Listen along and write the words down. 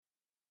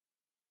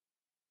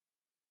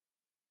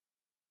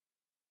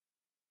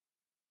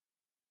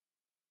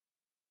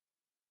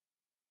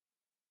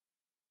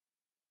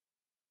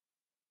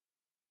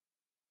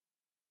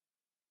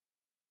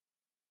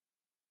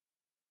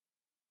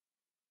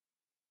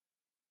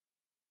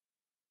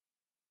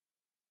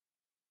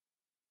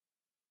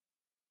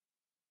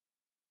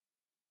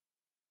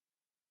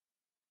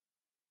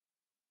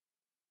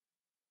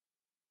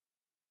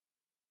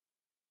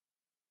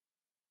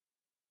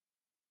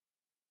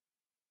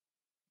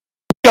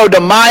Cinco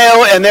de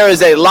Mayo, and there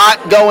is a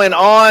lot going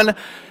on.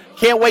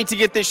 Can't wait to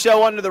get this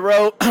show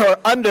underway.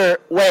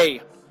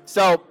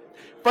 So,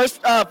 first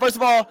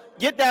of all,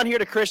 get down here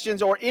to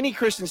Christians or any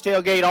Christian's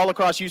tailgate all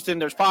across Houston.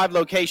 There's 5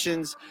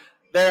 locations.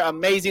 They're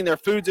amazing. Their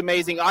food's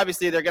amazing.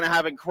 Obviously, they're going to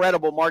have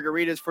incredible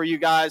margaritas for you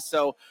guys.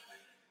 So,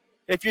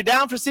 if you're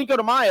down for Cinco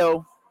de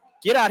Mayo,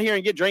 get out here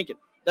and get drinking.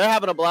 They're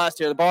having a blast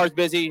here. The bar's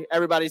busy.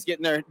 Everybody's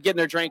getting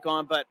their drink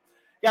on, but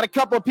got a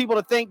couple of people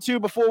to thank too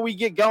before we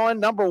get going.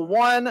 Number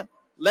one,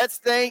 let's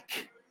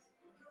thank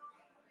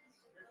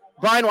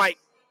Brian White,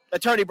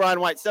 attorney Brian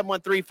White,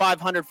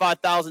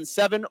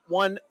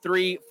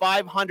 713-500-5000,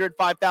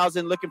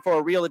 713-500-5000. Looking for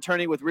a real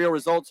attorney with real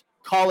results,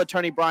 call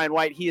attorney Brian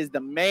White. He is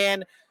the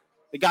man.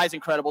 The guy's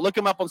incredible. Look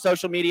him up on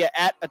social media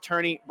at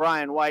attorney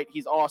Brian White.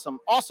 He's awesome.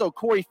 Also,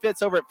 Corey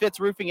Fitz over at Fitz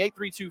Roofing,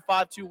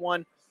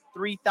 832-521-3001,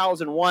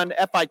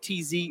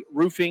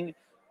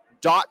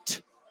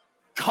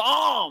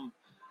 FITZroofing.com.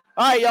 All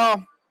right,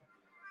 y'all.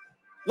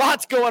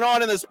 Lots going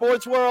on in the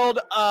sports world.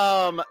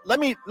 Let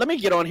me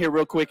get on here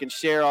real quick and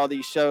share all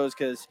these shows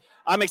because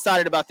I'm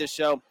excited about this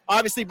show.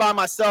 Obviously, by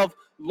myself,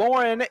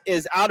 Lauren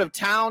is out of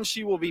town.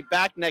 She will be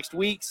back next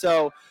week,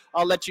 so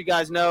I'll let you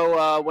guys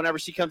know whenever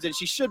she comes in.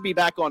 She should be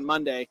back on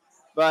Monday,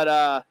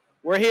 but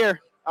we're here.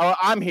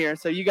 I'm here,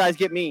 so you guys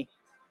get me.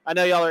 I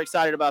know y'all are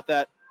excited about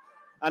that.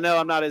 I know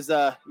I'm not as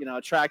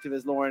attractive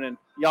as Lauren, and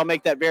y'all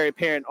make that very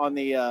apparent on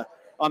the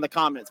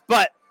comments,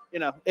 but.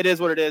 It is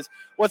what it is.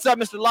 What's up,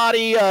 Mr.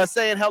 Lottie,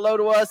 saying hello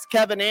to us.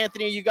 Kevin,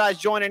 Anthony, you guys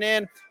joining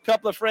in. A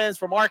couple of friends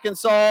from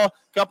Arkansas, a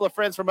couple of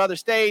friends from other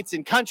states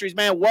and countries,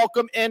 man.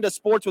 Welcome into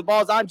Sports with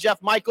Balls. I'm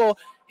Jeff Michael.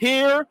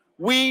 Here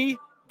we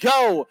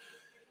go.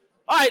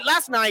 All right,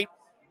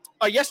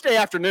 yesterday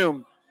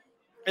afternoon,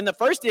 in the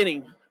first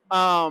inning,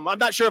 I'm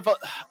not sure if a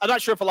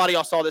lot of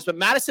y'all saw this, but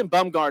Madison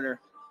Bumgarner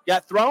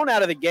got thrown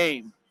out of the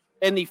game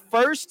in the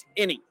first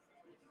inning.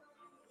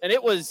 And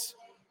it was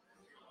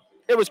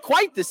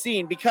quite the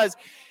scene because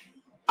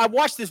I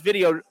watched this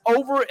video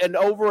over and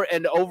over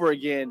and over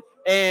again.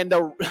 And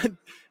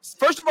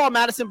first of all,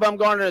 Madison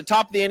Bumgarner at the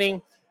top of the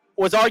inning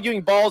was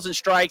arguing balls and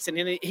strikes, and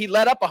he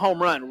let up a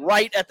home run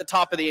right at the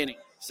top of the inning.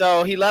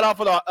 So he let off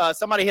with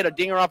somebody hit a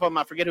dinger off of him.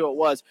 I forget who it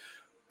was,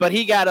 but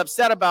he got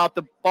upset about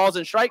the balls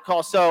and strike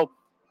call. So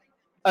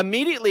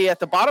immediately at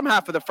the bottom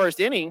half of the first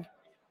inning,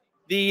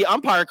 the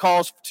umpire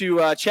calls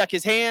to check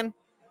his hand.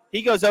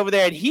 He goes over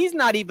there, and he's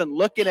not even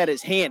looking at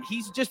his hand.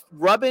 He's just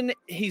rubbing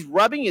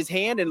his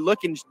hand and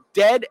looking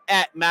dead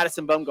at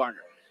Madison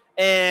Bumgarner.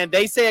 And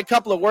they say a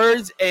couple of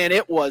words, and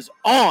it was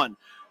on.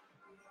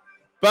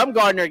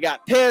 Bumgarner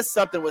got pissed.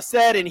 Something was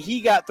said, and he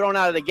got thrown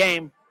out of the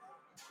game.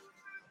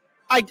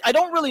 I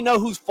don't really know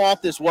whose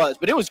fault this was,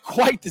 but it was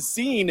quite the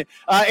scene.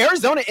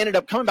 Arizona ended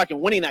up coming back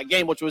and winning that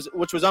game, which was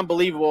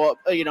unbelievable.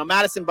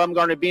 Madison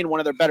Bumgarner being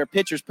one of their better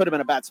pitchers put him in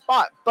a bad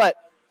spot, but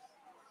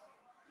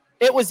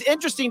it was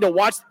interesting to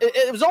watch.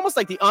 It was almost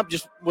like the ump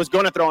just was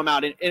going to throw him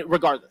out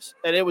regardless.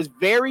 And it was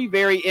very,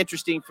 very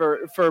interesting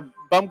for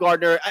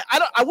Bumgarner.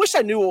 I wish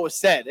I knew what was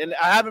said, and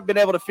I haven't been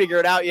able to figure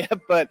it out yet,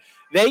 but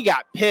they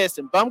got pissed,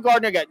 and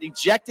Bumgarner got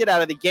ejected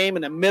out of the game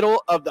in the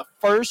middle of the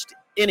first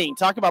inning.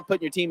 Talk about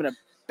putting your team in a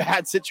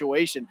bad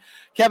situation.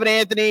 Kevin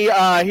Anthony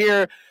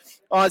here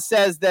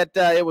says that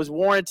it was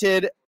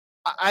warranted.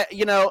 I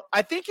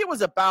think it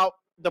was about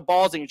the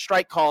balls and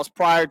strike calls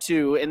prior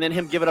to, and then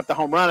him giving up the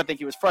home run. I think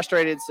he was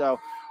frustrated. So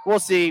we'll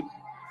see.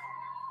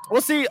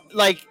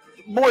 Like,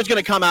 more is going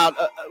to come out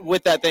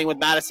with that thing with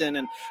Madison.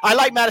 And I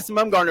like Madison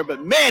Bumgarner,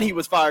 but man, he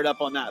was fired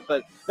up on that.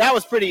 But that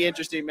was pretty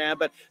interesting, man.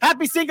 But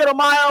happy Cinco de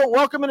Mayo.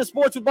 Welcome into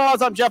Sports with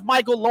Balls. I'm Jeff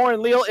Michael. Lauren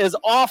Leal is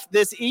off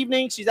this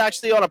evening. She's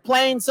actually on a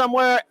plane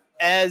somewhere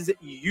as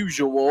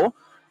usual,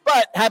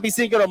 but happy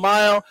Cinco de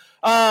Mayo.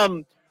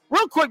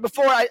 Real quick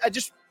before I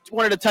just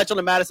wanted to touch on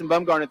the Madison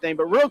Bumgarner thing,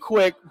 but real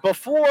quick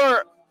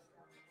before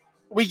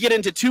we get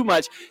into too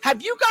much,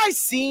 have you guys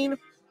seen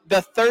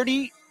the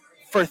 30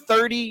 for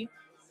 30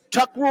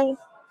 tuck rule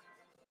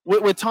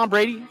with Tom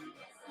Brady?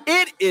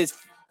 It is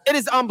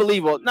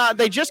unbelievable. Now,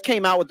 they just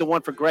came out with the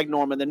one for Greg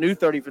Norman, the new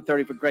 30 for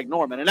 30 for Greg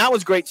Norman, and that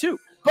was great too.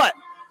 But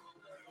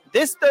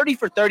this 30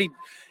 for 30,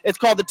 it's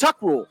called the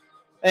tuck rule.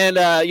 And,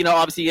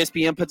 obviously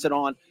ESPN puts it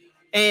on.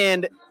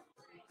 And,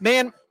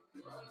 man,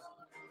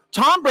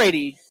 Tom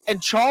Brady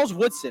and Charles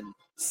Woodson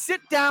sit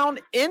down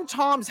in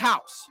Tom's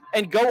house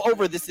and go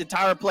over this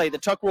entire play, the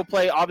tuck rule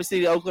play,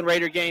 obviously the Oakland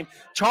Raider game.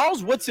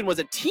 Charles Woodson was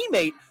a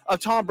teammate of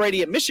Tom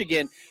Brady at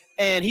Michigan,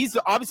 and he's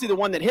obviously the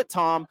one that hit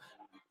Tom.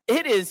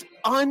 It is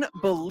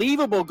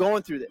unbelievable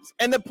going through this.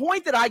 And the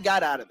point that I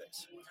got out of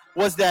this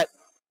was that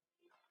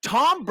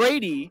Tom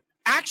Brady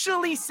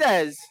actually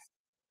says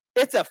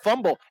it's a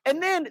fumble.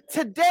 And then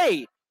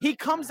today he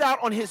comes out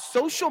on his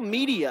social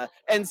media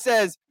and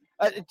says,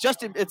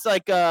 it's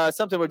like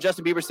something where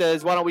Justin Bieber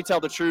says, why don't we tell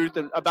the truth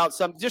and about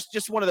some,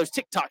 just one of those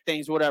TikTok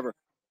things, whatever.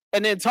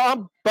 And then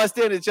Tom busts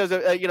in and shows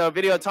a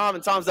video of Tom,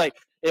 and Tom's like,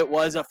 it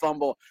was a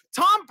fumble.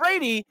 Tom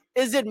Brady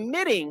is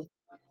admitting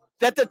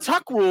that the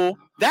tuck rule,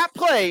 that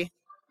play,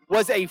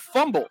 was a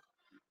fumble.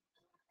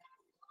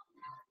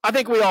 I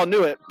think we all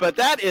knew it, but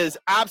that is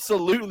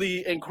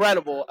absolutely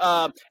incredible.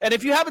 And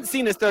if you haven't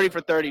seen this 30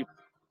 for 30,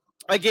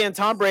 again,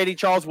 Tom Brady,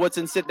 Charles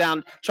Woodson sit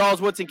down.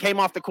 Charles Woodson came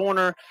off the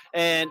corner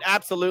and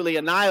absolutely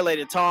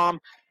annihilated Tom.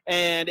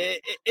 And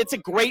it's a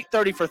great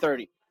 30 for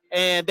 30.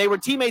 And they were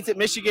teammates at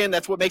Michigan.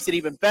 That's what makes it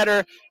even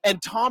better.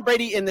 And Tom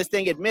Brady in this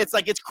thing admits,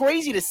 like, it's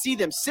crazy to see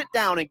them sit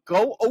down and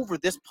go over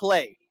this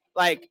play.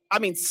 Like, I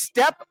mean,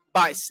 step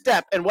by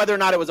step, and whether or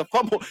not it was a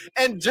fumble.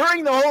 And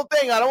during the whole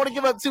thing, I don't want to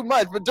give up too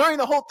much, but during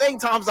the whole thing,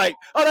 Tom's like,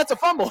 oh, that's a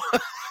fumble.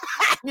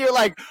 And you're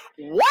like,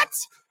 what?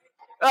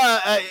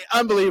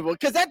 Unbelievable,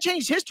 because that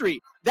changed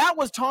history. That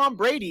was Tom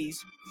Brady's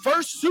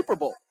first Super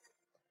Bowl.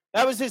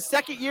 That was his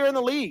second year in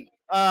the league.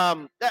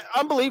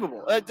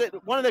 Unbelievable.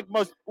 One of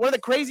the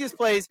craziest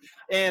plays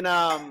in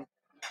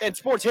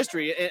sports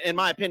history, in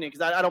my opinion.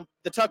 Because I don't,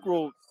 the Tuck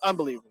rule,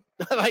 unbelievable.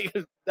 Like,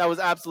 that was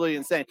absolutely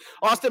insane.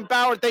 Austin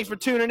Bauer, thanks for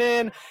tuning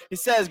in. He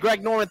says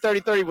Greg Norman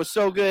 30-30 was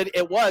so good.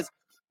 It was.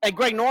 And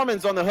Greg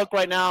Norman's on the hook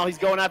right now. He's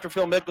going after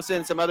Phil Mickelson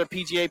and some other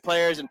PGA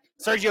players. And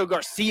Sergio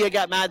Garcia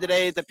got mad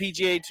today at the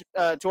PGA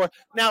Tour.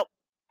 Now,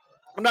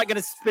 I'm not going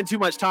to spend too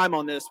much time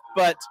on this,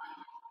 but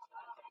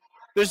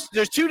there's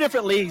two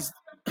different leagues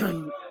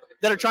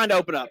that are trying to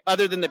open up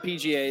other than the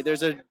PGA.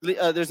 There's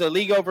a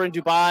league over in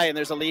Dubai, and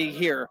there's a league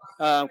here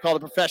called the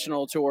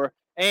Professional Tour.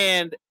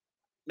 And,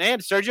 man,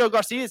 Sergio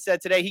Garcia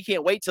said today he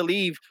can't wait to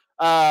leave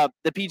the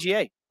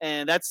PGA.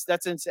 And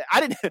that's insane.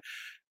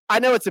 I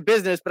know it's a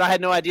business, but I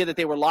had no idea that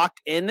they were locked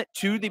in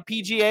to the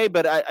PGA.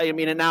 But I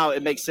mean, and now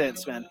it makes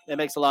sense, man. It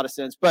makes a lot of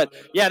sense. But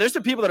yeah, there's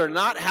some people that are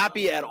not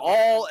happy at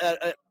all,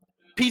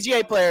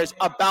 PGA players,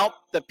 about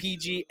the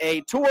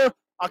PGA Tour.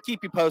 I'll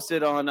keep you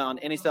posted on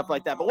any stuff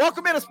like that. But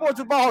welcome into Sports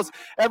with Balls.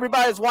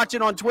 Everybody's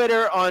watching on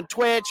Twitter, on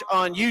Twitch,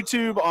 on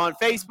YouTube, on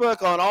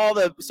Facebook, on all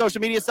the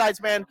social media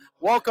sites, man.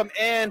 Welcome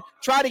in.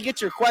 Try to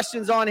get your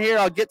questions on here.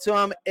 I'll get to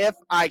them if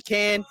I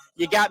can.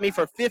 You got me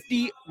for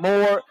 50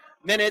 more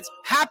minutes.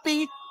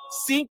 Happy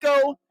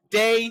Cinco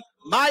de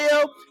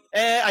Mayo.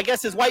 I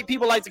guess as white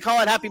people like to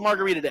call it Happy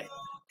Margarita Day,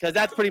 because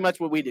that's pretty much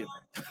what we do.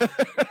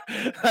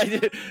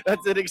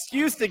 That's an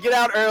excuse to get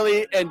out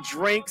early and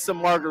drink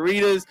some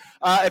margaritas.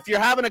 If you're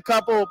having a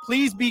couple,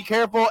 please be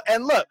careful.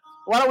 And look,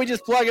 why don't we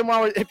just plug in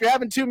if you're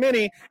having too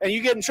many and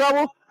you get in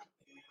trouble,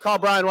 call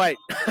Brian White.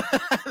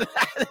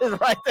 That is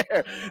right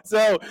there.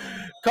 So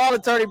call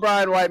attorney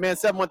Brian White, man,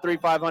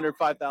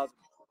 713-500-5000.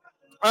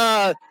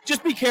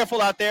 Just be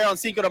careful out there on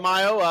Cinco de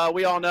Mayo.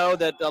 We all know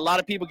that a lot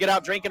of people get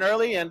out drinking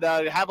early and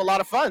have a lot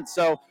of fun.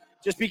 So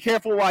just be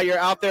careful while you're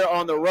out there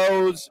on the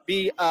roads.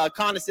 Be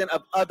cognizant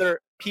of other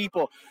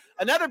people.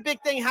 Another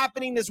big thing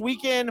happening this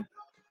weekend,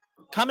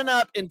 coming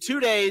up in 2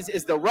 days,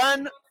 is the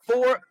Run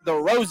for the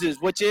Roses,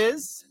 which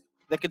is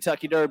the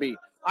Kentucky Derby.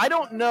 I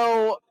don't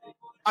know.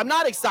 I'm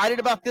not excited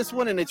about this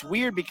one, and it's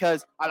weird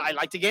because I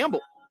like to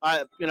gamble.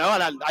 And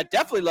I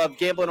definitely love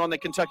gambling on the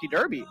Kentucky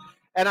Derby.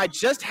 And I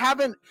just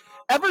haven't.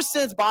 Ever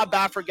since Bob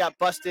Baffert got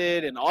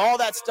busted and all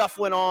that stuff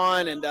went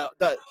on, and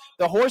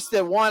the horse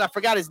that won, I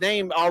forgot his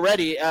name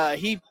already.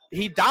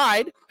 He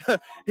died.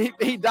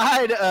 he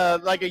died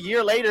like a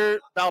year later.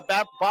 Bob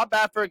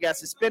Baffert got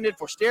suspended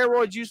for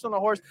steroid use on the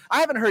horse. I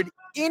haven't heard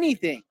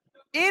anything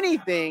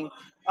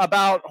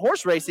about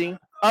horse racing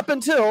up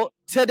until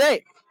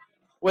today,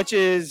 which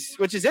is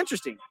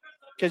interesting,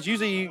 because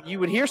usually you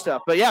would hear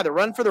stuff. But yeah, the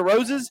Run for the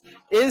Roses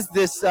is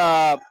this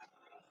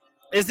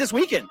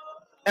weekend.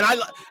 And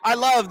I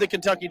love the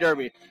Kentucky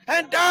Derby.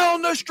 And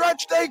down the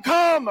stretch they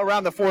come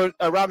around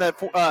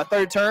that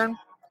third turn.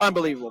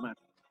 Unbelievable, man.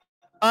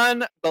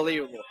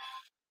 Unbelievable.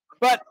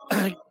 But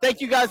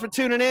thank you guys for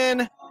tuning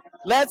in.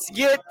 Let's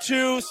get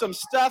to some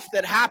stuff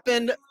that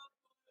happened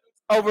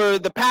over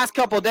the past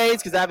couple of days,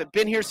 because I haven't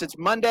been here since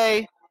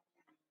Monday.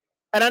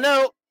 And I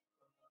know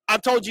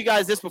I've told you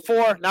guys this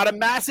before, not a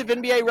massive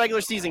NBA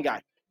regular season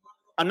guy.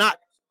 I'm not.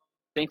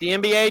 I think the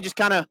NBA just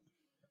kind of,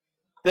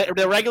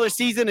 the regular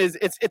season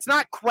it's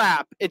not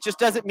crap. It just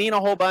doesn't mean a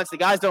whole bunch. The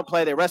guys don't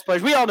play. They rest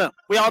players. We all know.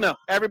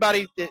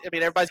 Everybody's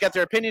got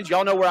their opinions.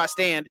 Y'all know where I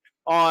stand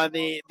on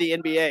the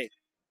NBA.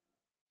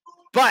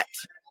 But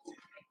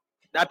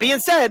that being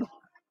said,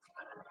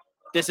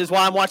 this is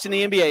why I'm watching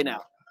the NBA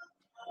now.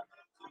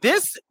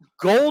 This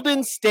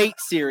Golden State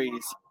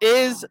series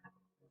is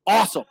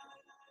awesome.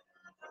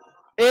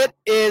 It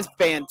is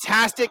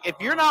fantastic. If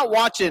you're not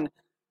watching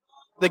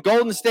the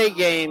Golden State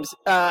games,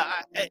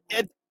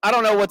 I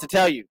don't know what to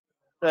tell you.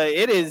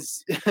 It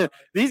is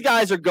these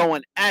guys are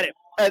going at it.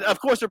 Of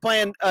course, they're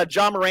playing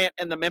John Morant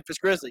and the Memphis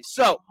Grizzlies.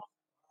 So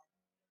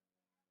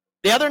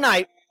the other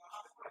night,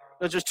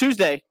 which was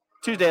Tuesday,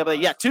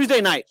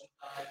 Tuesday night.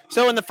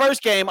 So in the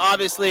first game,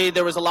 obviously,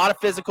 there was a lot of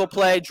physical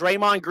play.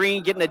 Draymond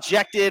Green getting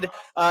ejected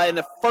in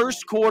the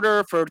first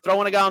quarter for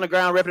throwing a guy on the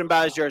ground, ripping him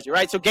by his jersey,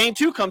 right? So game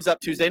 2 comes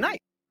up Tuesday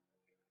night.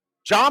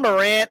 John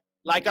Morant,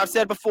 like I've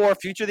said before,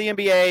 future of the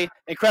NBA,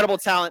 incredible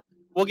talent.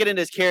 We'll get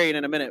into his carrying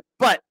in a minute.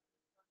 But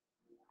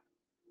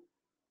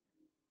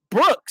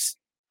Brooks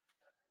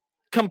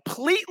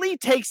completely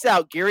takes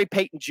out Gary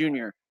Payton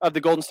Jr. of the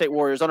Golden State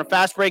Warriors on a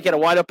fast break at a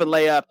wide open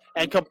layup.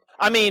 And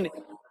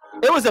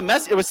It was a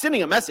mess. It was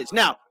sending a message.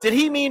 Now, did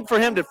he mean for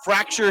him to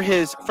fracture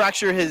his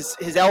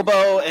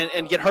elbow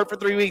and get hurt for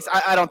 3 weeks?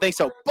 I don't think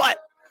so. But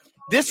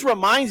this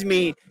reminds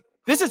me,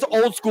 this is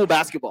old school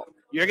basketball.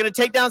 You're going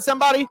to take down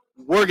somebody,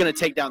 we're going to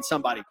take down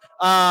somebody.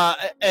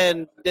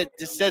 And it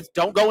just says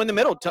don't go in the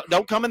middle.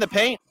 Don't come in the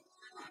paint.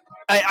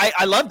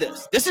 I love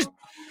this. This is,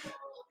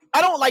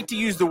 I don't like to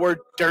use the word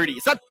dirty.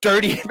 It's not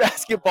dirty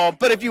basketball,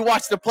 but if you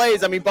watch the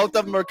plays, I mean, both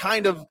of them are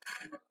kind of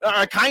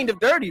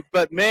dirty.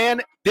 But,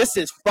 man, this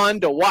is fun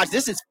to watch.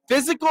 This is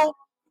physical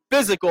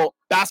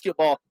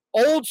basketball,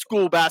 old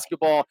school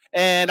basketball,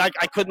 and I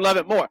couldn't love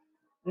it more.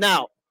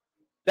 Now,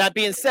 that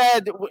being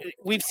said,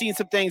 we've seen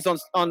some things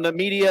on the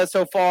media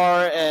so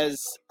far as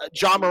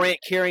Ja Morant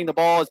carrying the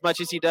ball as much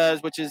as he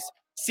does, which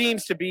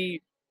seems to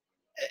be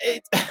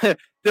it.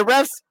 The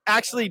refs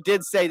actually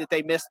did say that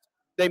they missed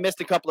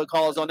a couple of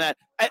calls on that.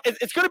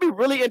 It's going to be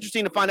really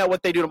interesting to find out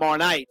what they do tomorrow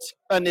night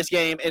in this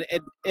game and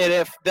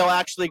if they'll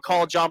actually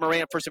call Ja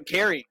Morant for some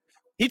carrying.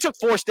 He took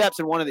 4 steps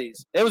in one of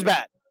these. It was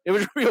bad. It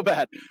was real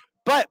bad.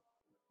 But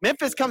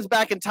Memphis comes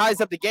back and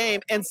ties up the game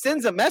and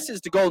sends a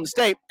message to Golden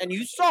State. And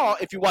you saw,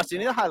 if you watched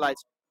any of the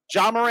highlights,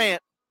 Ja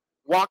Morant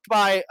walked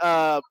by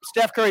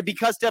Steph Curry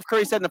because Steph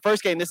Curry said in the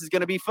first game, this is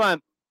going to be fun.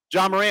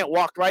 Ja Morant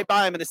walked right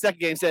by him in the second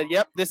game and said,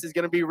 yep, this is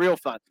going to be real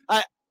fun.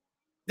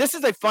 This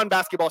is a fun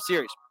basketball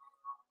series.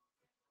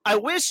 I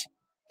wish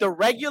the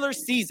regular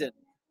season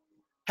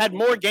had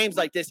more games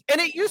like this,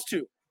 and it used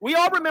to. We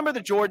all remember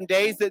the Jordan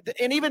days,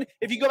 and even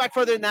if you go back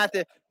further than that,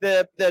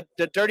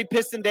 the Dirty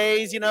Piston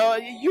days,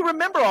 you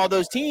remember all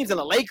those teams and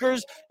the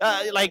Lakers.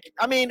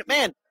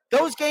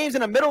 Those games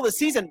in the middle of the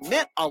season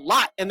meant a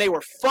lot, and they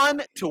were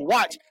fun to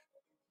watch.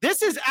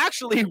 This is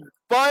actually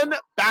fun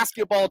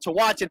basketball to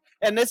watch,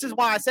 and this is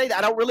why I say that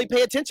I don't really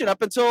pay attention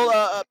up until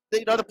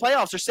the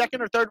playoffs or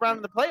second or third round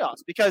of the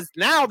playoffs, because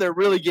now they're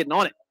really getting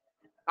on it.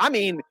 I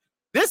mean,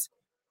 this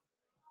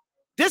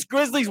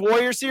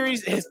Grizzlies-Warriors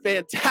series is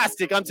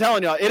fantastic. I'm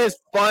telling you, it is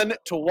fun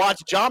to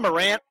watch. Ja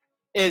Morant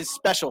is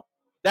special.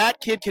 That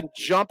kid can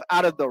jump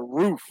out of the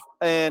roof,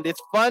 and it's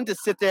fun to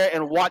sit there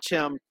and watch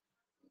him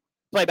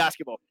play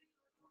basketball.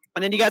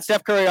 And then you got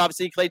Steph Curry,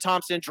 obviously, Klay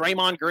Thompson,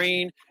 Draymond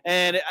Green,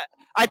 and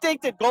I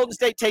think that Golden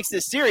State takes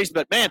this series.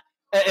 But, man,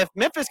 if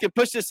Memphis can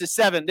push this to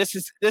 7, this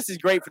is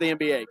great for the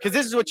NBA, because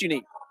this is what you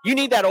need. You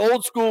need that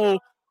old school,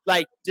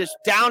 like, just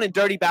down and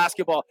dirty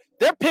basketball.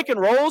 They're pick and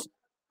rolls.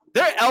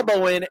 They're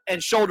elbowing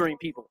and shouldering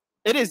people.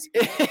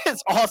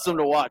 It's awesome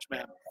to watch,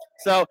 man.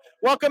 So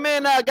welcome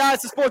in,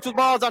 guys, to Sports with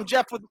Balls. I'm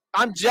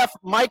Jeff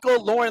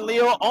Michael. Lauren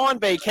Leal on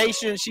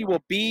vacation. She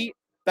will be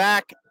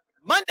back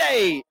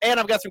Monday. And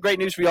I've got some great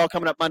news for you all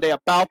coming up Monday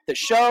about the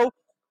show.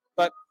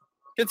 But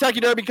Kentucky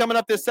Derby coming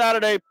up this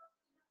Saturday.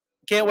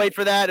 Can't wait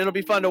for that. It'll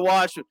be fun to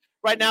watch.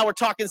 Right now we're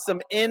talking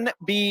some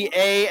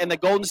NBA and the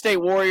Golden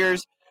State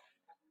Warriors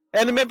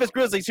and the Memphis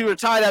Grizzlies, who are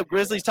tied up.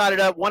 Grizzlies tied it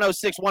up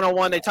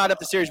 106-101. They tied up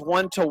the series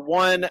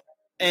 1-1.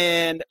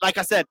 And like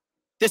I said,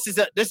 this is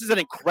an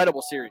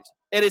incredible series.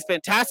 It is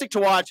fantastic to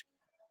watch.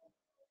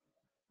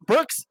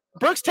 Brooks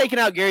taking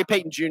out Gary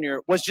Payton Jr.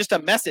 was just a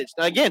message.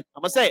 Now, again,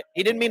 I'm going to say it.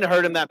 He didn't mean to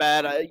hurt him that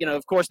bad.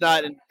 Of course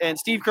not. And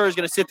Steve Kerr is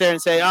going to sit there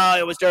and say, oh,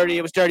 it was dirty.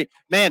 It was dirty.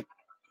 Man,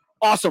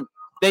 awesome.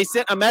 They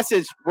sent a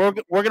message. We're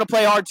going to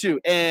play hard too.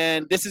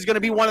 And this is going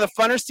to be one of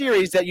the funner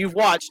series that you've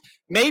watched.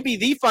 Maybe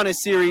the funnest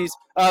series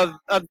of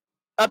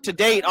up to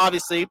date,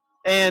 obviously.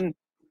 And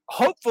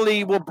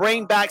hopefully will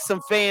bring back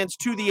some fans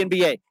to the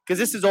NBA, because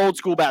this is old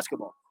school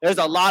basketball. There's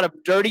a lot of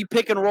dirty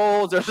pick and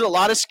rolls. There's a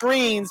lot of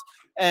screens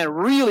and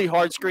really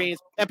hard screens.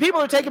 And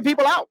people are taking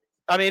people out.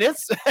 I mean,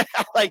 it's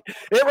like,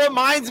 it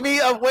reminds me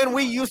of when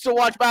we used to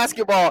watch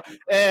basketball.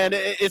 And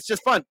it's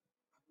just fun.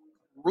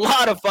 A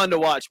lot of fun to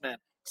watch, man.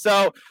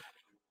 So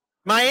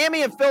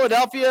Miami and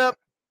Philadelphia,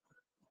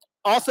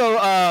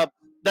 also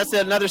that's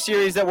another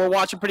series that we're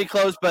watching pretty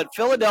close. But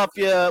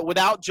Philadelphia,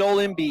 without Joel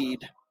Embiid,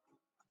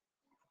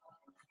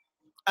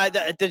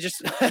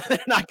 they're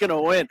not going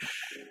to win.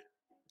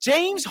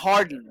 James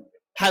Harden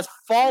has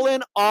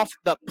fallen off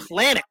the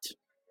planet.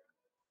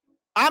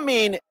 I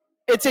mean,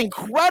 it's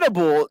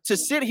incredible to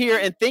sit here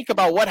and think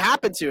about what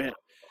happened to him.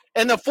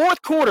 In the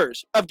fourth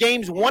quarters of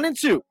games 1 and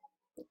 2,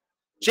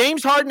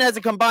 James Harden has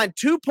a combined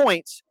 2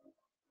 points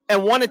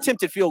and 1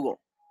 attempted field goal.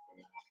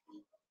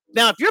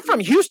 Now, if you're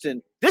from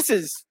Houston, this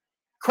is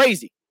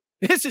crazy.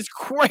 This is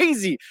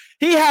crazy.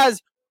 He has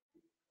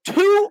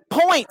 2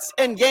 points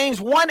in games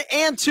 1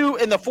 and 2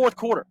 in the fourth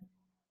quarter.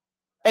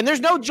 And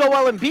there's no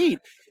Joel Embiid.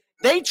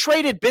 They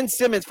traded Ben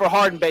Simmons for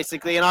Harden,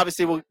 basically. And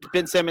obviously,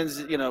 Ben Simmons,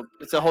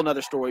 it's a whole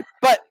nother story.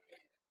 But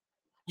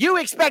you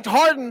expect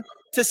Harden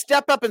to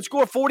step up and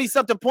score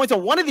 40-something points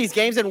on one of these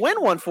games and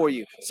win one for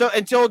you. So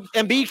until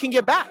Embiid can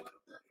get back.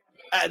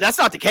 That's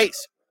not the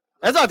case.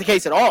 That's not the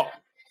case at all.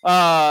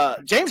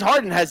 James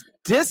Harden has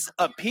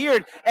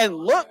disappeared and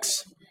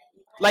looks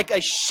like a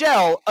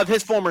shell of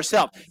his former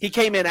self. He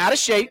came in out of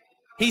shape.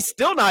 He's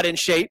still not in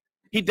shape.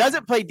 He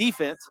doesn't play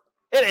defense.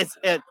 It's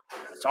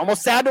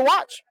almost sad to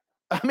watch.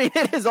 I mean,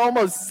 it is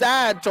almost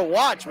sad to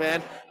watch,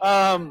 man.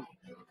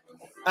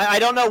 I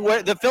don't know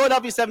where the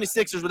Philadelphia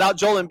 76ers without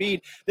Joel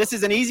Embiid. This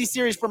is an easy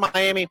series for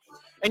Miami.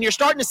 And you're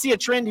starting to see a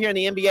trend here in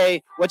the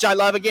NBA, which I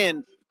love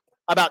again,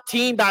 about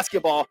team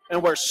basketball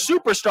and where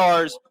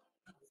superstars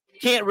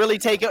can't really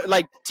take it.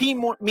 Like,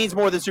 team means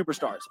more than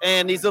superstars.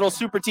 And these little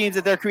super teams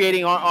that they're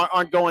creating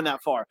aren't going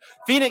that far.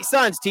 Phoenix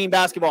Suns, team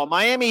basketball.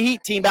 Miami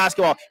Heat, team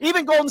basketball.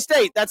 Even Golden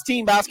State, that's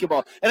team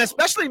basketball. And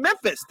especially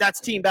Memphis,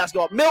 that's team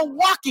basketball.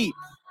 Milwaukee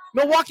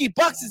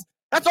Bucks,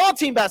 that's all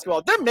team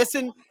basketball. They're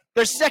missing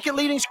their second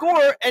leading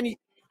scorer. And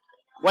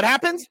what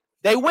happens?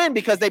 They win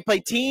because they play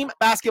team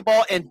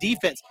basketball and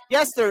defense.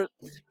 Yes,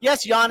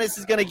 Giannis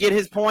is going to get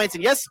his points,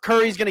 and yes,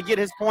 Curry's going to get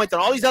his points, and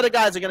all these other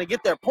guys are going to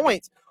get their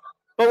points.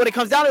 But when it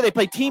comes down to it, they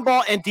play team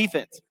ball and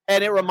defense.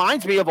 And it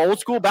reminds me of old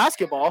school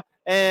basketball,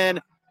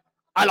 and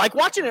I like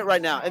watching it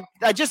right now. And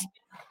I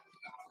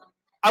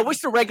wish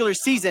the regular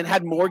season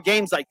had more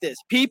games like this.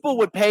 People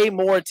would pay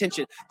more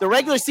attention. The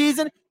regular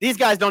season, these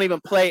guys don't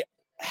even play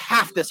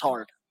half this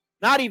hard.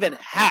 Not even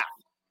half.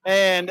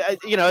 And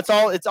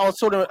it's all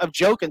sort of a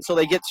joke until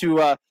they get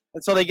to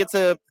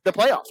the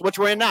playoffs, which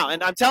we're in now.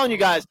 And I'm telling you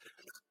guys,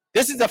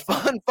 this is a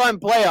fun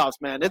playoffs,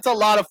 man. It's a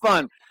lot of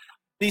fun.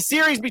 The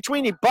series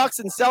between the Bucks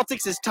and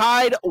Celtics is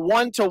tied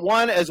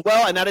 1-1 as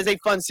well, and that is a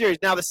fun series.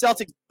 Now the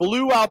Celtics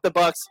blew out the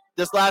Bucks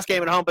this last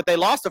game at home, but they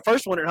lost the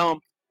first one at home,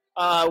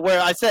 where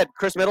I said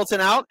Chris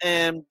Middleton out,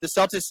 and the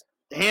Celtics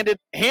handed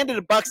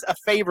the Bucks a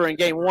favor in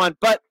game one,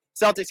 but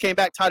Celtics came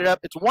back, tied it up.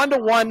 It's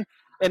 1-1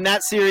 in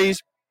that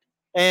series.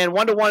 And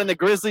 1-1 in the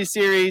Grizzlies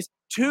series.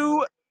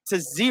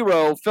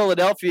 2-0.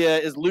 Philadelphia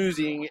is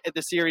losing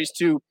the series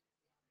to.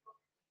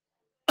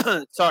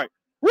 Sorry.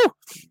 Woo!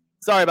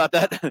 Sorry about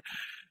that.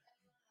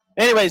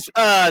 Anyways,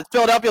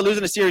 Philadelphia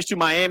losing the series to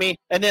Miami.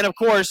 And then, of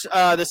course,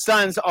 the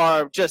Suns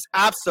are just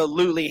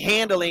absolutely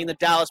handling the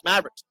Dallas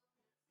Mavericks.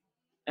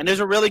 And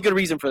there's a really good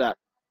reason for that.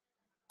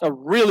 A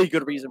really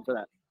good reason for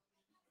that.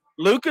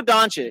 Luka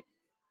Doncic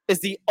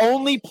is the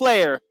only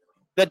player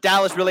that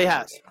Dallas really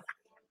has.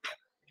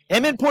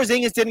 Him and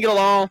Porzingis didn't get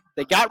along.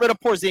 They got rid of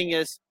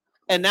Porzingis.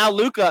 And now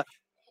Luka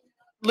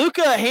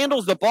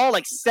handles the ball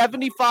like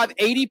 75,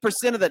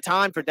 80% of the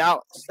time for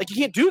Dallas. Like, you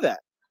can't do that.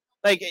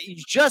 Like, you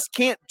just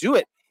can't do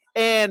it.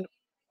 And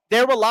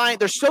they're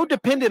so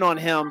dependent on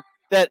him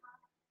that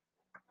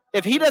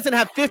if he doesn't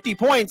have 50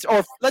 points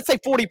or let's say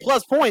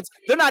 40-plus points,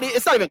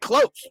 it's not even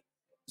close.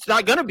 It's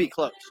not going to be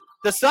close.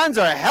 The Suns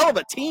are a hell of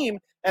a team,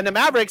 and the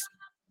Mavericks,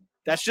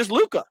 that's just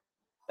Luka.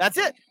 That's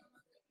it.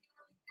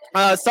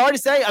 Sorry to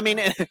say, I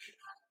mean,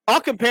 I'll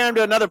compare him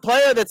to another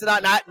player that's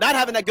not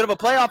having that good of a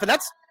playoff, and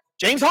that's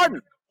James Harden.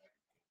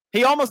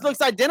 He almost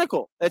looks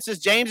identical. It's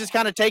just James is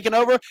kind of taking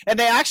over, and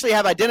they actually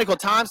have identical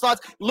time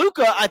slots.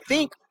 Luka, I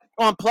think,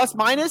 on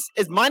plus-minus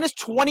is minus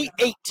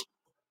 28.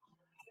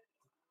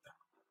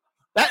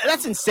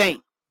 That's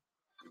insane.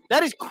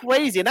 That is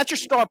crazy, and that's your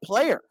star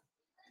player.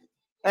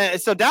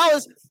 So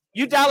Dallas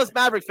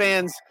Maverick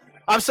fans,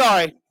 I'm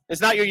sorry, it's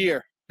not your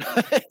year.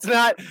 It's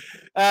not.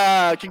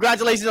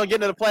 Congratulations on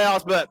getting to the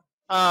playoffs, but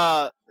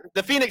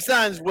the Phoenix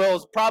Suns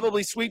will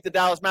probably sweep the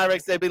Dallas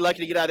Mavericks. They'd be lucky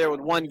to get out of there with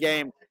one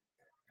game.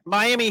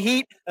 Miami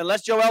Heat,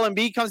 unless Joel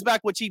Embiid comes back,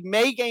 which he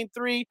may game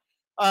 3.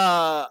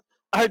 I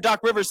heard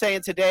Doc Rivers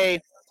saying today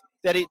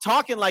that he's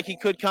talking like he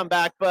could come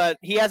back, but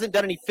he hasn't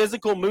done any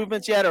physical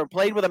movements yet or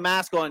played with a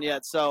mask on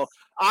yet. So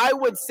I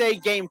would say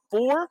game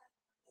 4,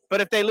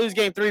 but if they lose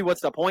game 3,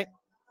 what's the point?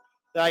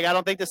 Like, I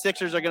don't think the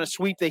Sixers are going to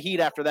sweep the Heat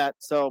after that.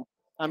 So,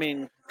 I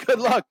mean, good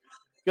luck.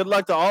 Good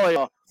luck to all of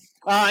y'all.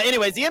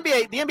 Anyways, the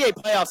NBA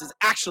playoffs is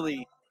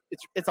actually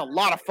it's a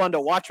lot of fun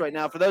to watch right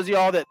now. For those of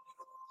y'all that,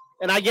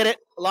 and I get it,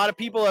 a lot of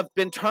people have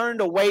been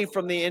turned away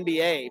from the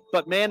NBA,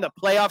 but man, the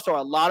playoffs are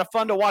a lot of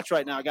fun to watch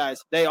right now,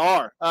 guys. They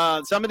are.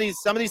 Some of these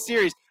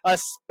series,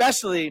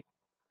 especially,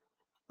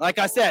 like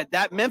I said,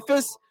 that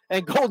Memphis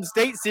and Golden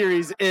State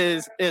series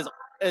is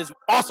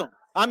awesome.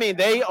 I mean,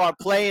 they are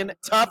playing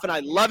tough, and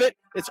I love it.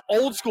 It's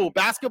old school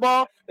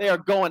basketball. They are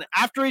going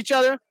after each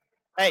other.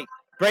 Hey,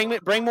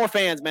 bring more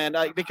fans, man,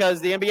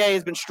 because the NBA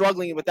has been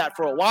struggling with that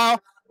for a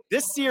while.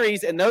 This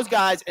series and those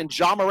guys and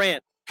Ja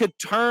Morant could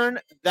turn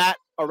that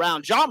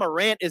around. Ja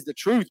Morant is the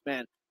truth,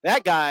 man.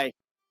 That guy,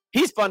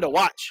 he's fun to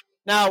watch.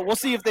 Now, we'll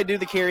see if they do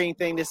the carrying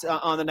thing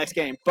on the next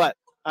game. But,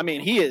 I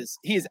mean, he is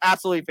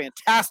absolutely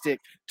fantastic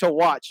to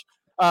watch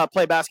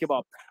play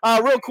basketball.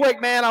 Real quick,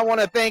 man, I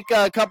want to thank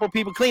a couple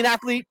people. Clean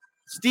Athlete,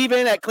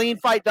 Steven at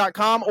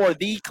cleanfight.com or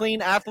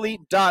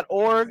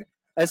thecleanathlete.org.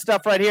 That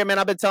stuff right here, man,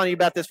 I've been telling you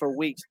about this for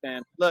weeks,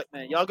 man. Look,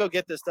 man, y'all go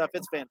get this stuff.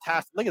 It's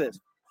fantastic. Look at this.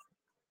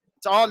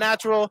 It's all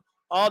natural,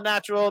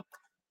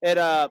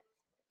 It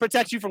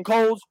protects you from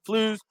colds,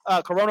 flus,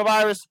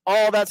 coronavirus,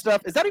 all that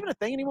stuff. Is that even a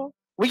thing anymore?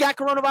 We got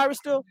coronavirus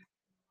still?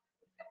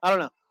 I don't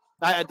know.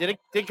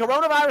 Did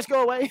coronavirus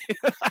go away?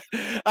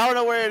 I don't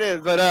know where it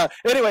is. But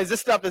anyways, this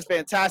stuff is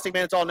fantastic,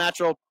 man. It's all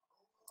natural.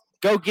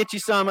 Go get you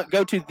some.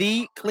 Go to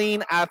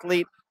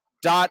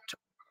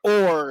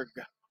thecleanathlete.org.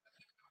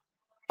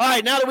 All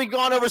right, now that we've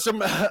gone over some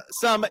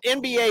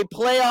NBA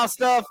playoff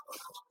stuff,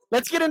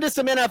 let's get into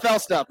some NFL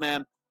stuff,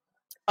 man.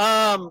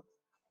 Ryan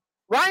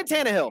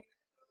Tannehill.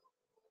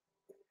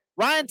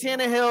 Ryan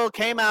Tannehill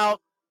came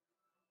out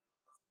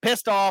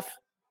pissed off.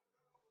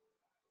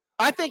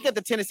 I think at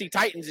the Tennessee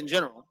Titans in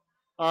general,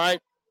 all right,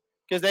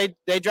 because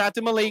they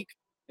drafted Malik,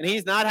 and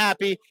he's not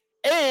happy,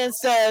 and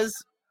says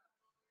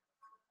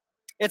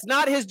it's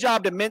not his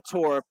job to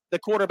mentor the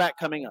quarterback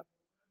coming up.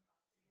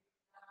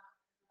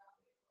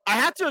 I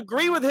have to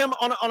agree with him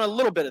on a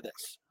little bit of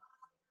this.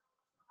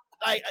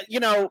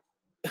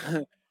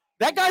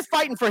 That guy's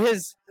fighting for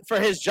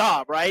his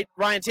job, right?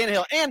 Ryan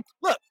Tannehill. And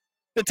look,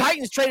 the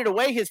Titans traded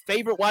away his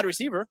favorite wide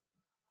receiver.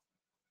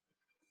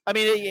 I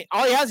mean,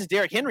 all he has is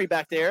Derrick Henry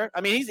back there.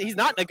 I mean, he's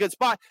not in a good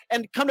spot.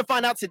 And come to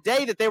find out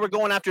today that they were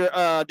going after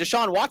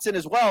Deshaun Watson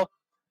as well.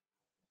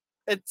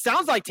 It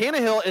sounds like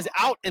Tannehill is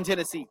out in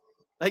Tennessee.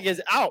 Like,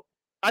 is out.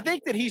 I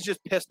think that he's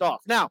just pissed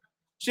off. Now,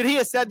 should he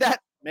have said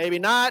that? Maybe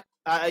not.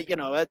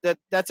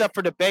 That's up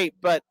for debate.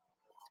 But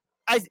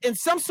in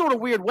some sort of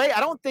weird way, I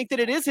don't think that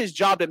it is his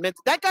job to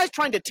mentor. That guy's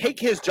trying to take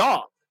his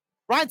job.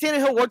 Ryan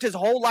Tannehill worked his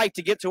whole life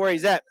to get to where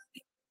he's at.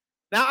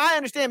 Now, I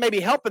understand maybe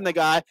helping the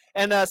guy,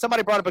 and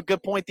somebody brought up a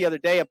good point the other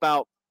day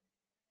about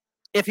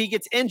if he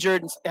gets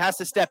injured and has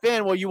to step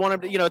in, well, you want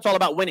him to, it's all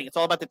about winning. It's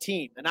all about the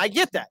team. And I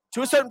get that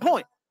to a certain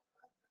point.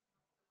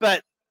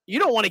 But you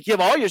don't want to give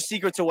all your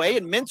secrets away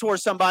and mentor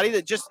somebody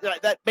that just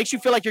that makes you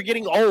feel like you're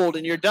getting old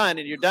and you're done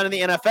in the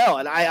NFL.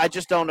 And I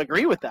just don't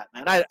agree with that,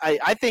 man.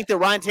 I think that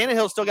Ryan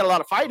Tannehill's still got a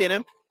lot of fight in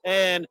him,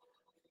 and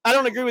I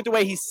don't agree with the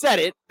way he said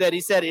it, that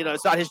he said,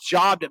 it's not his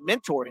job to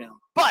mentor him.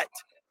 But,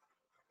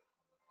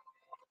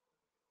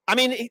 I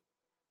mean,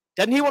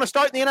 doesn't he want to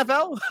start in the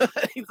NFL?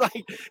 He's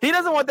like, he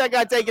doesn't want that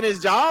guy taking his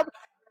job.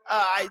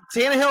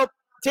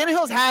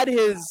 Tannehill's had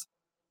his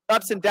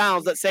ups and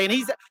downs, let's say, and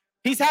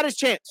he's had his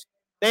chance.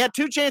 They had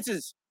 2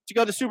 chances to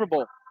go to the Super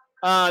Bowl.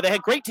 They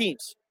had great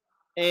teams,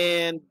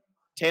 and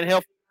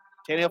Tannehill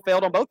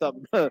failed on both of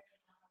them.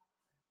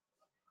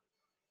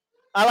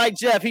 I like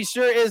Jeff. He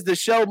sure is. The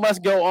show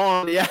must go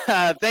on.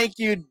 Yeah. Thank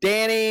you,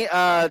 Danny.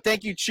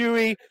 Thank you,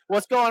 Chewy.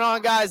 What's going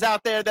on, guys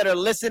out there that are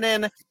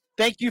listening?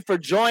 Thank you for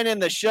joining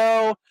the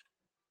show.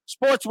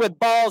 Sports with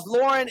Balls.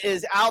 Lauren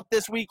is out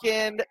this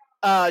weekend.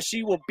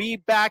 She will be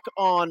back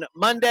on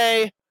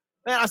Monday.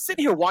 Man, I'm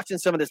sitting here watching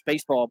some of this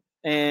baseball,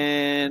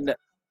 and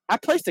I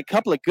placed a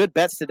couple of good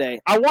bets today.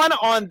 I won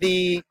on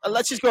the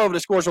let's just go over the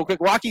scores real quick.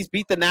 Rockies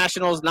beat the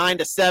Nationals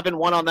 9-7,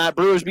 won on that.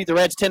 Brewers beat the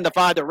Reds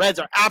 10-5. The Reds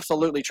are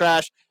absolutely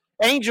trash.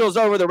 Angels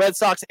over the Red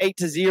Sox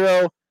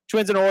 8-0.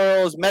 Twins and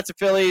Orioles, Mets and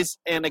Phillies,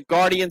 and the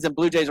Guardians and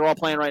Blue Jays are all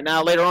playing right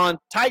now. Later on,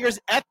 Tigers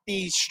at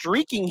the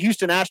streaking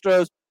Houston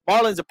Astros,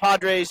 Marlins and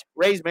Padres,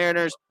 Rays,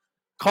 Mariners,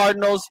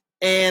 Cardinals,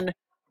 and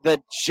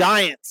the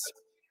Giants.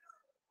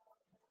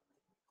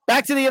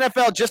 Back to the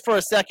NFL just for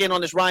a second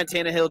on this Ryan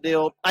Tannehill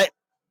deal. I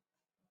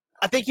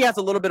think he has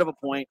a little bit of a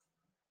point.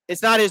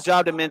 It's not his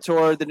job to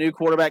mentor the new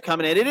quarterback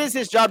coming in. It is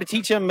his job to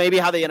teach him maybe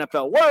how the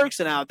NFL works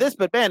and how this,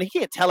 but man, he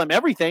can't tell him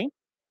everything.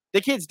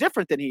 The kid's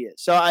different than he is.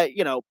 So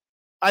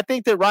I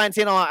think that Ryan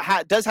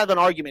Tannehill does have an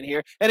argument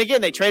here. And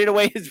again, they traded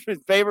away his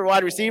favorite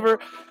wide receiver,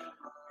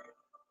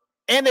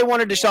 and they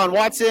wanted Deshaun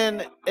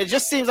Watson. It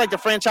just seems like the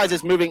franchise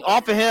is moving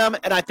off of him,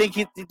 and I think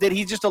that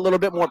he's just a little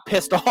bit more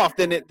pissed off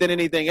than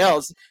anything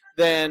else.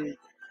 Than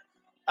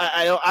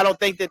I don't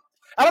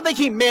think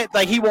he meant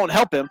like he won't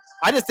help him.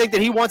 I just think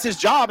that he wants his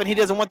job, and he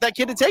doesn't want that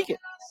kid to take it.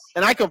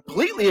 And I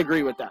completely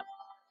agree with that.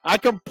 I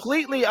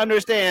completely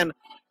understand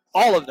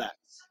all of that.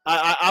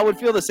 I would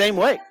feel the same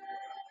way.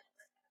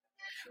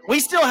 We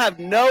still have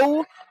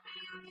no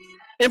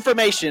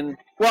information.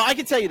 Well, I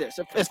can tell you this,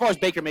 as far as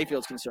Baker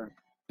Mayfield is concerned.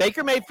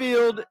 Baker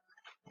Mayfield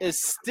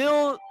is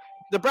still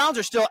 – the Browns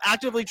are still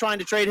actively trying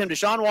to trade him.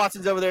 Deshaun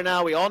Watson's over there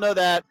now. We all know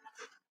that.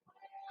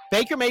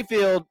 Baker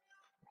Mayfield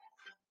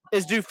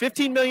is due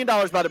 $15 million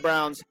by the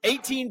Browns,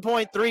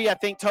 18.3, I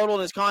think, total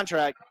in his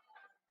contract.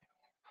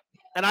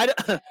 And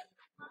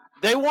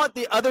they want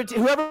the other –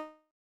 whoever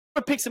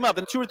picks him up,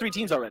 and 2 or 3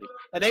 teams already,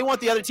 and they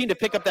want the other team to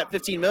pick up that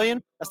 $15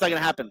 million. That's not going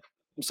to happen.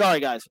 I'm sorry,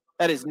 guys.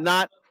 That is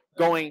not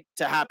going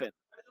to happen.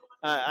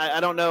 I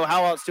don't know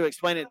how else to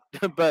explain it,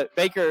 but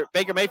Baker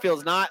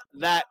Mayfield's not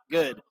that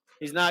good.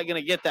 He's not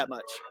going to get that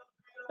much.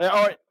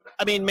 Or,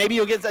 I mean, maybe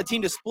you'll get a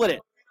team to split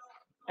it.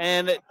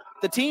 And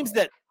the teams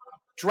that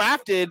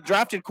drafted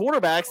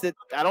quarterbacks that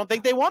I don't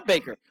think they want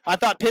Baker. I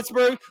thought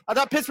Pittsburgh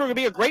would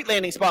be a great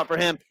landing spot for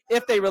him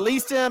if they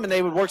released him and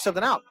they would work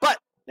something out. But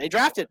they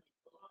drafted.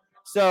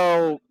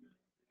 So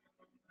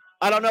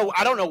I don't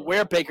know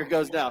where Baker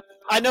goes now.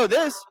 I know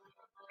this.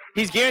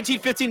 He's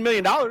guaranteed $15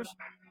 million,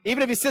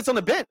 even if he sits on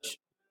the bench.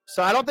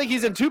 So I don't think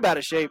he's in too bad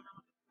a shape.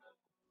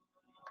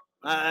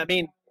 I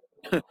mean,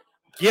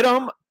 get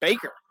him,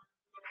 Baker.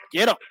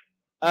 Get him.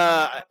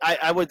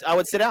 I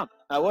would sit down.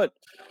 I would.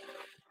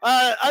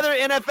 Other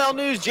NFL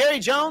news, Jerry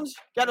Jones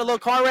got in a little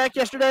car wreck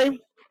yesterday.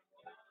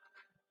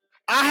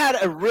 I had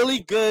a really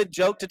good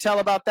joke to tell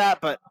about that,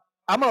 but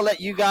I'm going to let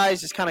you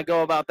guys just kind of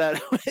go about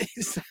that.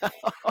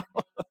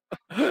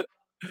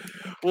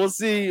 We'll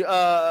see.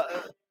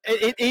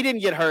 He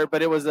didn't get hurt,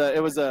 but it was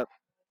a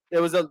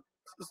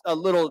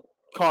little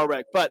car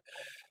wreck. But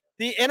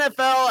the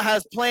NFL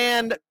has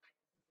planned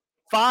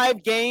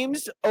 5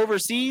 games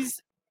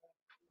overseas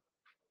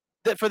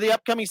for the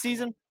upcoming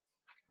season.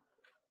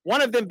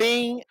 One of them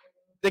being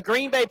the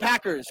Green Bay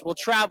Packers will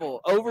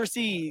travel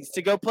overseas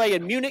to go play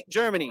in Munich,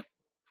 Germany.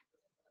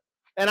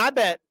 And I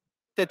bet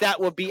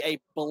that will be a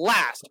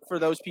blast for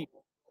those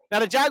people. Now,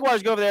 the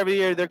Jaguars go over there every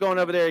year. They're going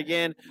over there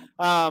again.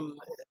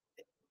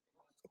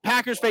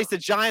 Packers face the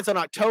Giants on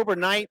October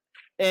 9th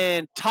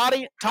in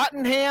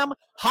Tottenham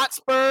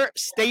Hotspur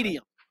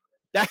Stadium.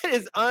 That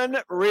is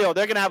unreal.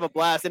 They're going to have a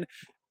blast. And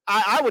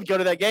I would go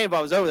to that game if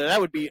I was over there.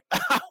 That would be –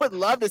 I would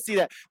love to see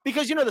that.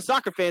 Because, the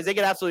soccer fans, they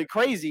get absolutely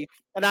crazy.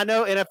 And I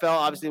know NFL,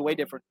 obviously, way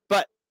different.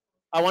 But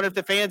I wonder if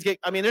the fans get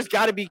 – there's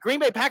got to be – Green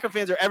Bay Packer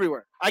fans are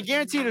everywhere. I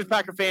guarantee there's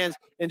Packer fans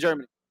in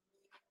Germany.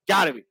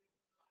 Got to be.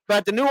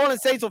 But the New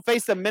Orleans Saints will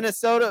face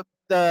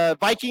the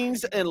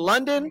Vikings in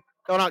London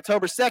on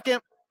October 2nd.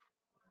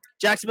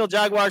 Jacksonville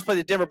Jaguars play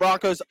the Denver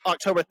Broncos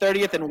October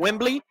 30th in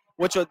Wembley,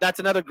 that's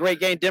another great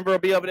game. Denver will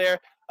be over there,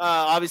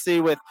 obviously,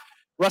 with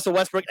Russell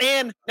Westbrook.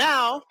 And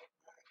now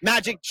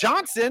Magic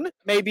Johnson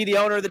may be the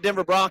owner of the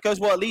Denver Broncos.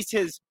 Well, at least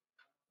his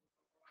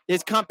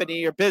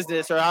company or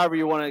business or however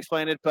you want to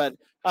explain it. But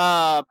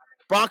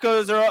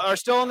Broncos are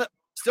still on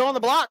the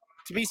block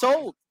to be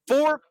sold.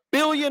 $4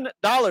 billion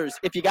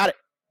if you got it.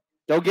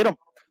 Go get them.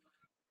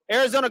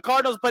 Arizona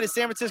Cardinals play the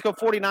San Francisco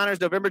 49ers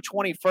November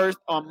 21st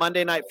on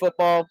Monday Night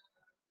Football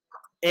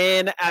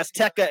in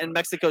Azteca in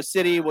Mexico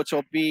City, which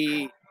will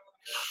be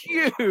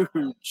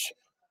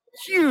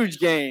huge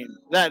game.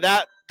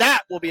 That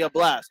will be a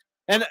blast.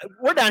 And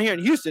we're down here in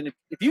Houston.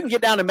 If you can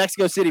get down to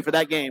Mexico City for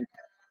that game,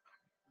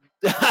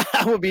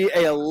 that would be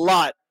a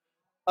lot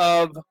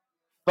of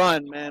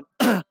fun, man.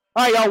 All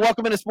right, y'all,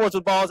 welcome into Sports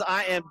with Balls.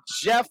 I am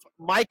Jeff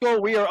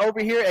Michael. We are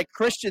over here at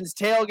Christian's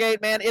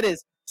Tailgate, man. It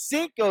is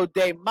Cinco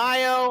de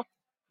Mayo,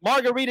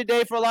 margarita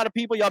day for a lot of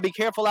people. Y'all be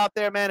careful out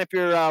there, man, if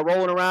you're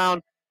rolling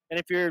around. And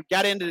if you're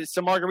got into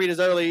some margaritas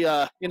early,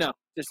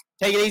 just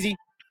take it easy.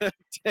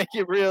 Take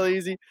it real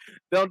easy.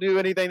 Don't do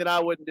anything that I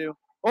wouldn't do,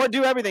 or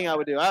do everything I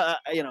would do. I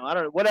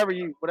don't, whatever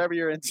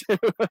you're into.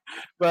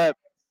 But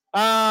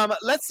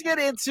let's get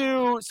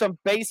into some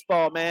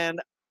baseball, man.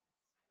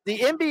 The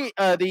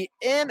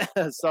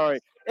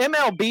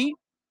MLB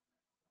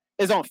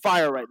is on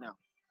fire right now.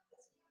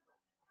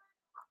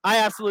 I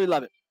absolutely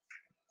love it.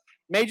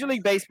 Major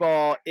League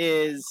Baseball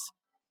is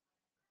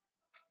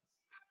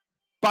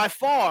by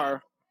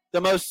far the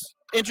most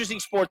interesting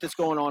sport that's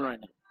going on right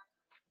now.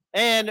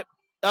 And,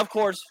 of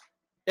course,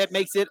 it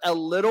makes it a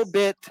little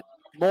bit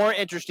more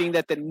interesting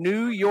that the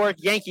New York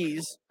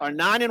Yankees are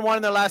 9-1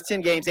 in their last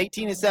 10 games,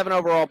 18-7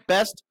 overall,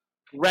 best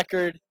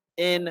record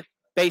in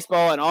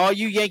baseball. And all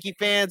you Yankee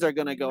fans are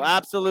going to go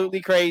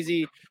absolutely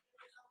crazy.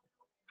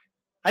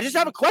 I just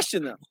have a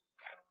question, though.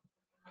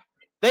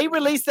 They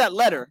released that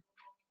letter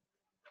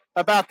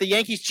about the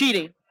Yankees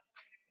cheating,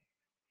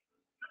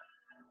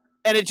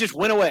 and it just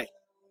went away.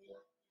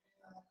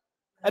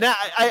 And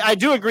I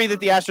do agree that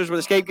the Astros were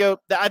the scapegoat.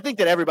 I think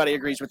that everybody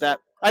agrees with that.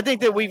 I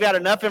think that we've got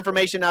enough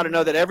information now to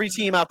know that every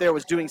team out there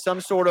was doing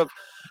some sort of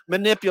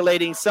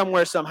manipulating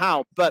somewhere,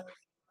 somehow. But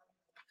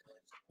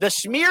the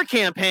smear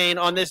campaign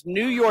on this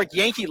New York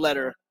Yankee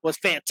letter was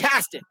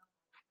fantastic.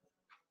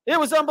 It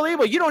was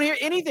unbelievable. You don't hear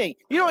anything.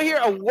 You don't hear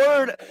a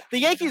word. The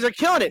Yankees are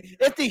killing it.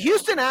 If the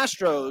Houston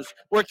Astros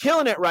were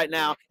killing it right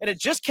now, and it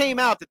just came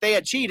out that they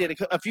had cheated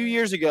a few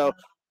years ago,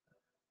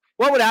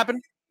 what would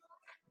happen?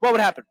 What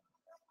would happen?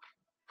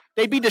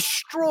 They'd be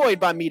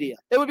destroyed by media.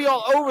 It would be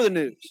all over the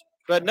news.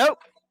 But nope,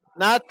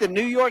 not the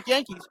New York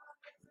Yankees.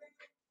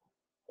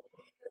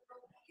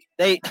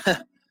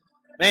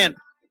 Man,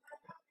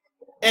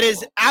 it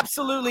is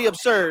absolutely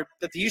absurd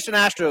that the Houston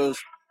Astros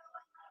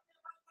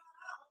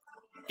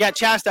got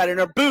chastised and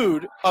are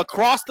booed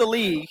across the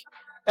league.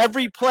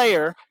 Every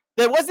player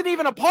that wasn't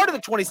even a part of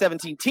the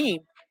 2017 team.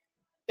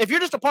 If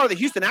you're just a part of the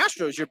Houston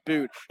Astros, you're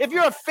booed. If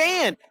you're a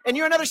fan and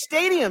you're in other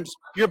stadiums,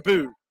 you're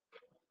booed.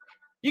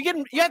 You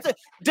have to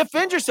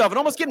defend yourself and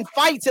almost get in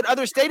fights at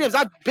other stadiums.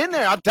 I've been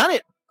there. I've done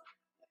it.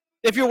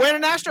 If you're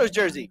wearing an Astros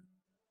jersey.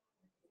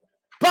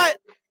 But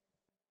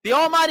the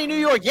almighty New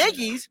York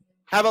Yankees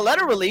have a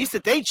letter released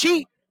that they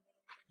cheat.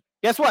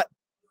 Guess what?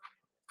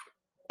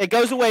 It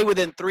goes away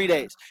within 3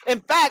 days. In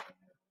fact,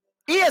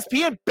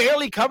 ESPN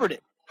barely covered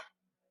it.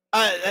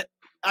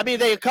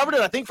 They covered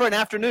it, I think, for an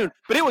afternoon.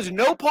 But it was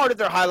no part of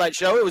their highlight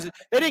show.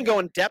 They didn't go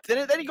in depth in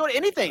it. They didn't go into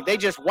anything. They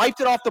just wiped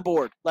it off the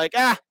board. Like,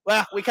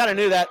 we kind of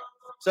knew that.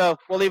 So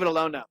we'll leave it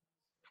alone now.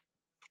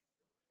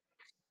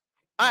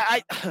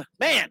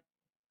 Man,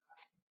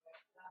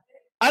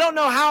 I don't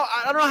know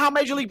how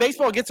Major League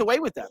Baseball gets away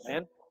with that,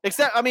 man.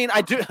 Except,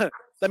 I do.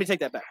 Let me take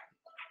that back.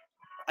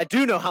 I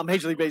do know how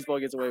Major League Baseball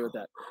gets away with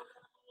that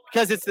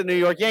because it's the New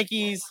York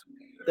Yankees.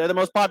 They're the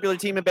most popular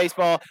team in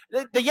baseball.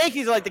 The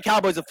Yankees are like the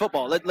Cowboys of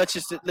football. Let's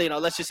just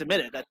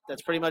admit it.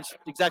 That's pretty much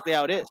exactly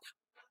how it is.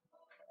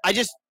 I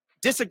just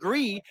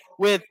disagree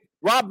with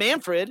Rob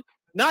Manfred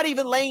not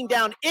even laying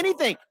down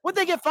anything. Would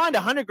they get fined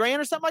 $100,000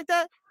 or something like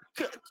that?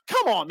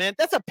 Come on, man.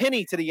 That's a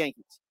penny to the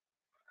Yankees.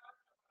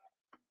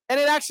 And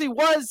it actually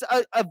was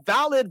a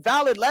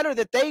valid letter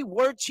that they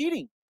were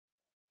cheating.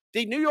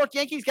 The New York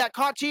Yankees got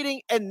caught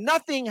cheating and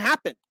nothing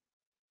happened.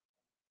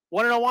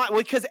 Want to know why? Well,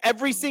 because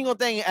every single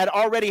thing had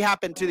already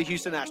happened to the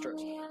Houston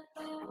Astros.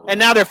 And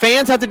now their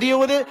fans have to deal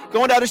with it,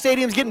 going to other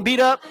stadiums, getting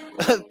beat up,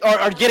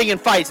 or getting in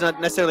fights,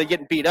 not necessarily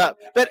getting beat up.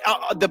 But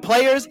the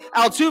players,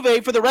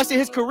 Altuve, for the rest of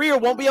his career,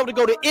 won't be able to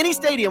go to any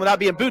stadium without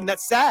being booed, and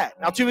that's sad.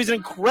 Altuve's an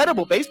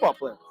incredible baseball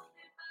player.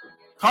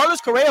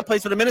 Carlos Correa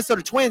plays for the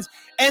Minnesota Twins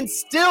and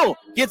still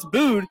gets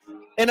booed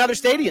in other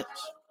stadiums.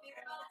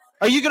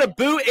 Are you going to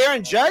boo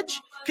Aaron Judge?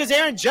 Because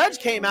Aaron Judge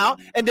came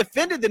out and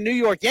defended the New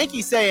York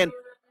Yankees saying,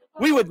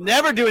 we would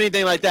never do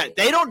anything like that.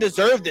 They don't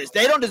deserve this.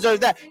 They don't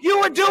deserve that.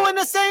 You were doing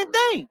the same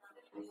thing.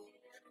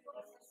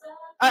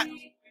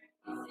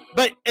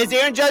 But is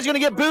Aaron Judge going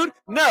to get booed?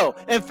 No.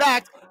 In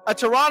fact, a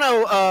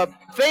Toronto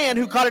fan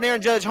who caught an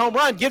Aaron Judge home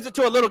run gives it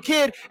to a little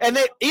kid, and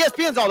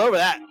ESPN's all over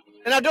that.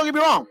 And now, don't get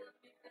me wrong.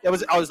 It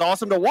was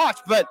awesome to watch,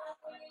 but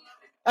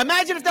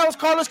imagine if that was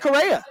Carlos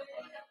Correa.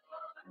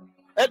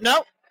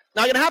 No,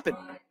 not going to happen.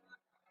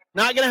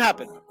 Not going to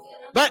happen.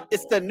 But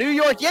it's the New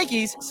York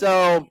Yankees,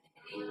 so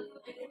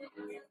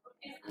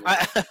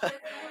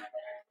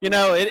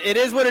it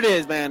is what it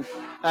is, man.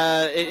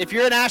 If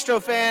you're an Astro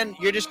fan,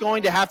 you're just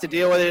going to have to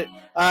deal with it.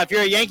 If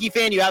you're a Yankee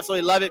fan, you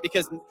absolutely love it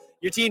because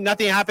your team,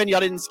 nothing happened. Y'all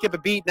didn't skip a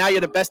beat. Now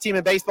you're the best team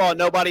in baseball, and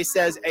nobody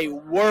says a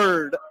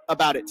word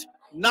about it.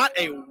 Not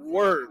a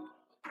word.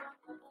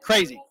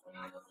 Crazy.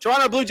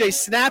 Toronto Blue Jays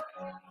snapped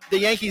the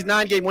Yankees'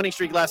 9-game winning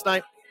streak last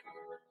night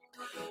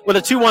with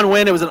a 2-1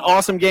 win. It was an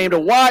awesome game to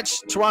watch.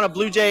 Toronto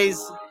Blue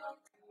Jays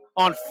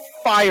on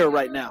fire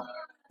right now.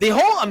 The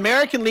whole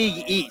American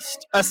League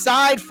East,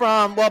 aside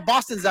from,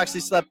 Boston's actually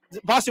slept.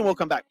 Boston will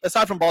come back,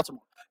 aside from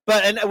Baltimore.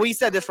 And we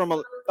said this from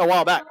a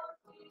while back.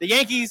 The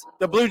Yankees,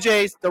 the Blue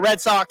Jays, the Red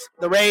Sox,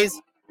 the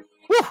Rays,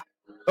 whew,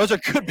 those are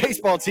good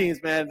baseball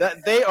teams, man.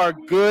 They are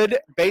good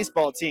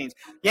baseball teams.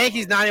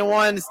 Yankees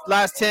 9-1,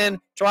 last 10.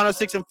 Toronto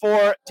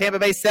 6-4. Tampa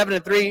Bay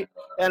 7-3,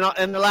 and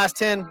in the last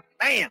 10.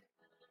 Man.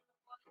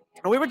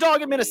 And we were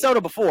dogging Minnesota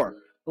before.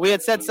 We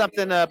had said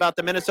something about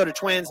the Minnesota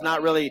Twins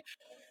not really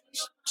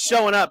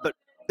showing up, but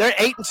they're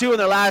 8-2 in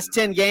their last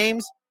 10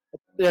 games.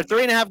 They're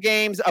 3.5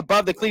 games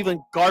above the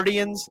Cleveland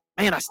Guardians.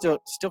 Man, I still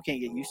can't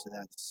get used to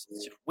that.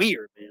 It's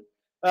weird,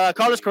 man.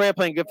 Carlos Correa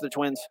playing good for the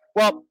Twins.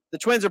 Well, the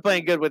Twins are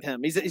playing good with him.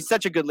 He's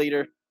such a good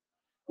leader.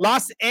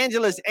 Los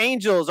Angeles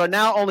Angels are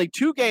now only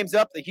 2 games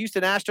up the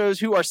Houston Astros,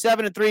 who are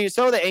 7-3.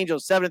 So are the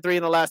Angels, 7-3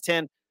 in the last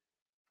 10.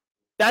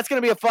 That's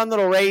going to be a fun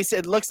little race.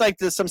 It looks like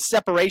there's some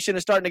separation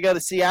is starting to go.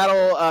 The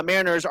Seattle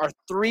Mariners are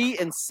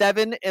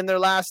 3-7 in their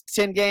last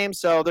 10 games,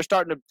 so they're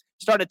starting to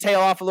tail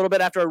off a little bit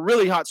after a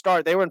really hot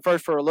start. They were in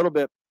first for a little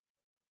bit.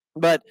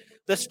 But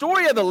the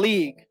story of the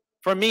league,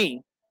 for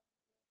me,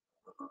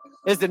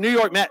 is the New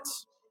York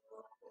Mets.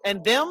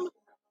 And them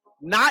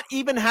not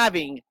even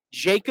having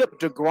Jacob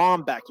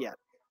deGrom back yet.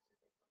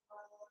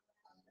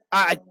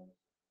 I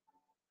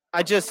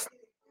just,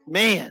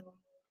 man.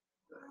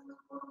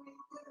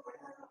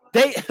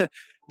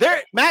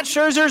 Matt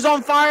Scherzer's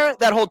on fire.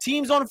 That whole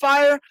team's on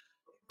fire.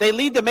 They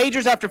lead the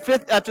majors after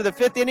the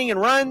fifth inning in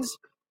runs.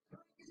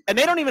 And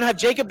they don't even have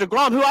Jacob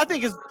deGrom, who I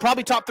think is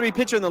probably top 3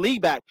 pitcher in the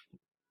league back.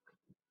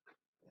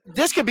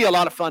 This could be a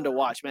lot of fun to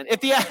watch, man. If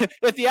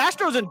the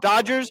Astros and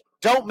Dodgers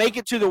don't make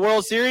it to the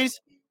World Series,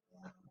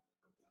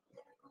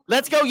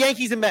 let's go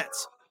Yankees and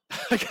Mets.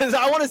 Because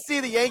I want to see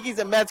the Yankees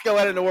and Mets go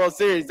out in the World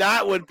Series.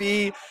 That would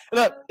be –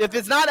 look, if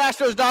it's not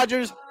Astros,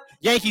 Dodgers,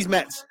 Yankees,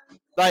 Mets.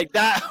 Like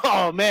that,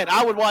 oh, man,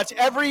 I would watch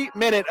every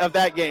minute of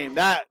that game.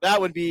 That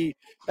would be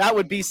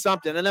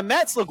something. And the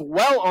Mets look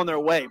well on their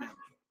way, man.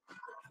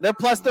 They're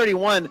plus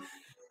 31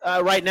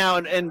 right now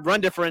in run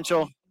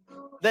differential.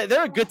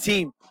 They're a good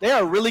team. They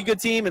are a really good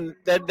team, and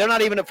they're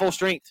not even at full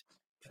strength.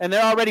 And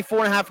they're already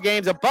 4.5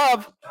 games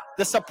above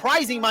the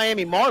surprising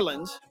Miami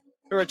Marlins,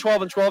 who are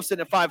 12-12,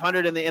 sitting at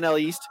 500 in the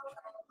NL East,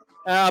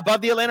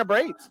 above the Atlanta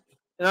Braves.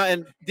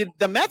 And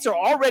the Mets are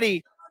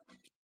already,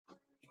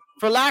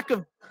 for lack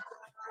of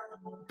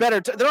better,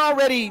 they're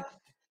already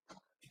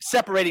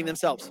separating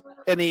themselves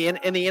in the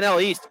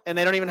NL East, and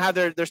they don't even have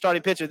their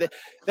starting pitcher.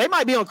 They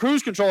might be on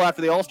cruise control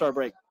after the All-Star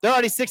break. They're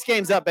already 6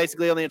 games up,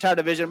 basically, on the entire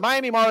division.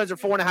 Miami Marlins are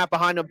 4.5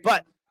 behind them,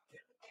 but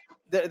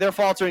they're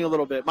faltering a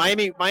little bit.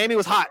 Miami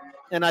was hot,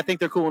 and I think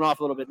they're cooling off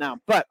a little bit now.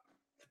 But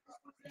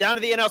down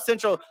to the NL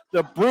Central,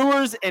 the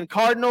Brewers and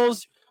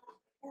Cardinals,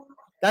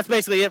 that's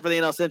basically it for the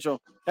NL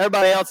Central.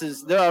 Everybody else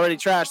they're already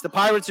trashed. The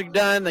Pirates are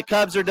done, the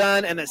Cubs are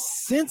done, and the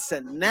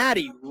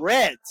Cincinnati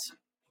Reds.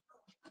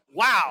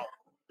 Wow.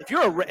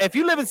 If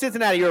you live in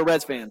Cincinnati, you're a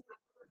Reds fan.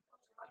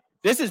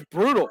 This is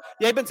brutal.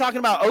 They've been talking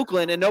about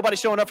Oakland and nobody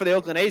showing up for the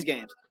Oakland A's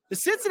games. The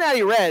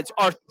Cincinnati Reds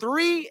are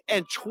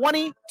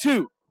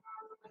 3-22.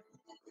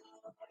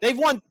 They've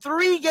won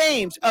 3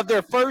 games of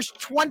their first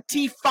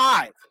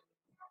 25.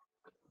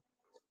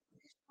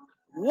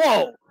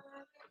 Whoa.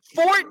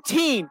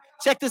 14.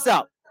 Check this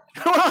out.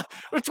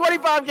 We're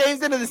 25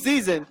 games into the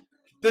season.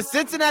 The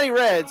Cincinnati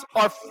Reds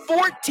are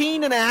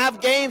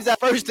 14.5 games at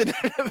first in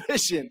their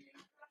division.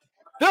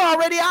 They're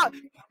already out.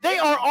 They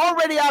are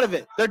already out of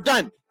it. They're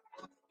done.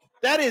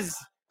 That is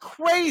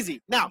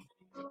crazy. Now,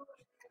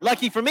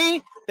 Lucky for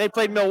me, they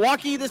played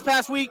Milwaukee this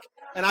past week,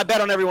 and I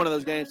bet on every one of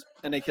those games,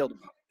 and they killed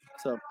them.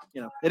 So,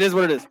 it is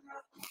what it is.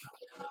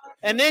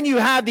 And then you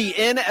have the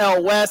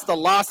NL West. The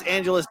Los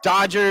Angeles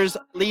Dodgers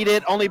lead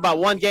it only by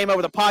one game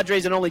over the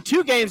Padres and only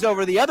 2 games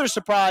over the other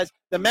surprise.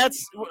 The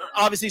Mets,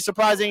 obviously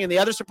surprising, and the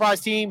other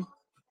surprise team,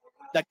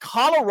 the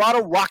Colorado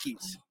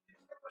Rockies,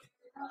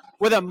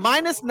 with a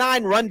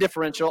 -9 run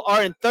differential,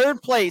 are in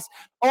third place,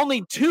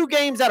 only 2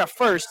 games out of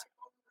first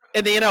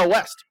in the NL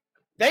West.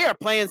 They are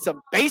playing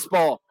some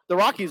baseball. The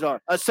Rockies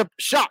are.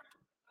 Shocked.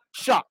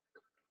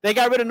 They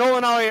got rid of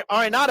Nolan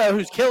Arenado,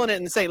 who's killing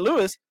it in St.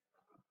 Louis.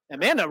 And,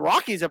 man, the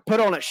Rockies have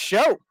put on a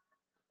show.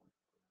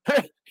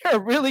 They're a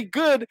really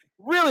good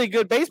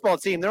baseball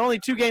team. They're only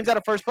 2 games out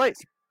of first place.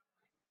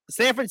 The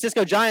San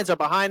Francisco Giants are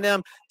behind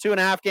them,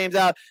 2.5 games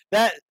out.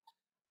 The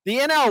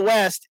NL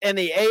West and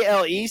the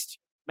AL East,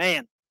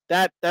 man,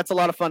 that's a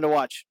lot of fun to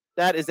watch.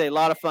 That is a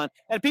lot of fun.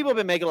 And people have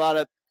been making a lot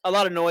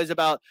of noise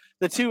about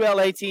the 2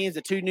 LA teams,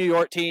 the 2 New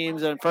York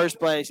teams in first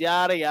place,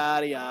 yada,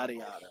 yada, yada,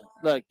 yada.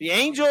 Look, the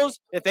Angels,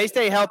 if they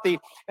stay healthy,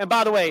 and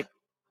by the way,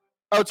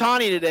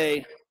 Ohtani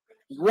today,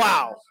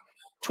 wow,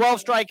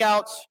 12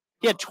 strikeouts.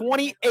 He had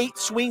 28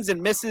 swings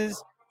and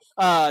misses,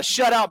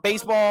 shutout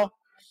baseball.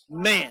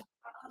 Man.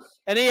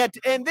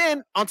 And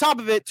then on top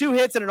of it, 2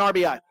 hits and an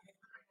RBI.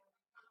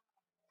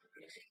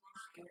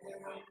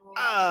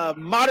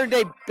 Modern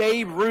day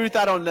Babe Ruth,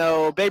 I don't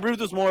know. Babe Ruth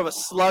was more of a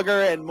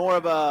slugger and more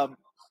of a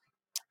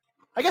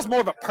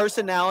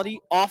personality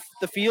off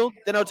the field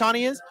than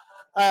Ohtani is.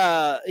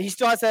 He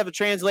still has to have a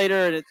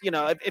translator, and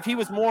if he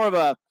was more of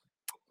an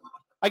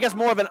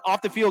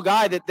off the field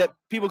guy that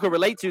people could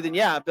relate to, then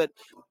yeah. But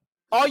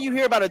all you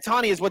hear about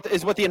Ohtani is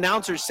what the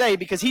announcers say,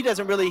 because he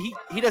doesn't really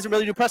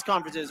do press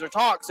conferences or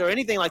talks or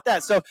anything like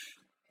that. So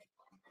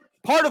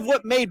part of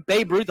what made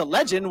Babe Ruth a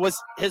legend was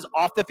his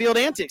off the field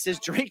antics, his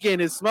drinking,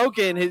 his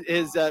smoking,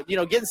 his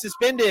getting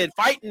suspended,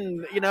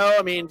 fighting.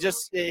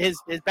 Just his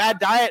bad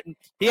diet. And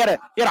he had a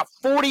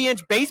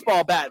 40-inch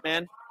baseball bat,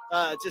 man.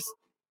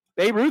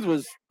 Babe Ruth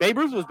was Babe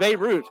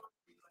Ruth.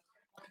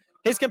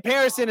 His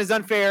comparison is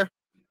unfair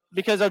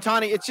because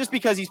Ohtani. It's just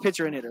because he's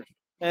pitcher and hitter,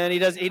 and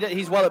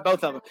he's well at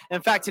both of them.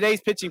 In fact,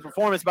 today's pitching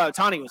performance by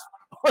Ohtani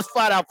was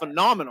flat out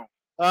phenomenal.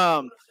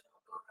 I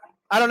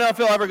don't know if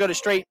he'll ever go to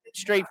straight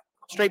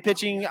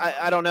pitching.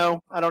 I don't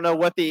know. I don't know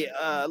what the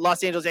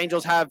Los Angeles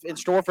Angels have in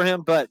store for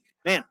him, but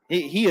man,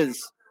 he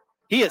is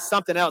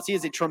something else. He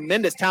is a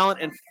tremendous talent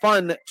and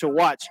fun to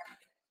watch.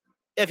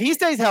 If he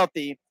stays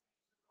healthy,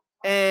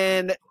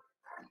 and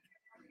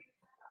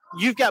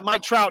you've got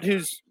Mike Trout,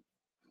 who's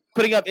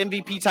putting up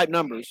MVP type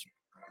numbers.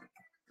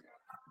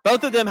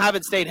 Both of them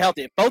haven't stayed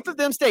healthy. If both of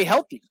them stay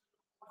healthy,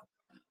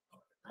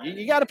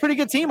 you got a pretty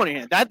good team on your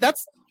hand.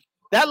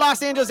 That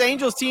Los Angeles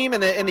Angels team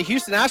and the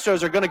Houston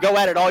Astros are going to go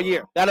at it all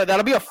year.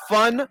 That'll be a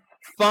fun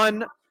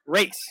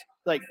race,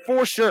 like,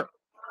 for sure.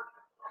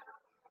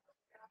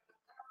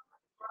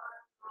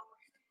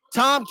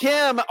 Tom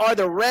Kim, are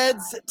the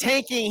Reds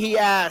tanking? He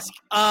asked.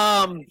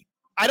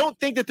 I don't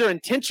think that their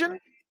intention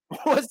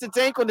was to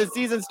tank when the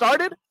season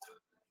started.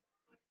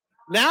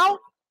 Now,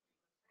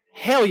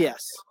 hell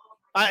yes.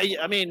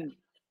 I mean,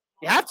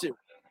 you have to.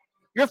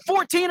 You're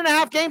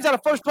 14.5 games out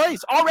of first place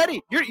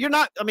already. You're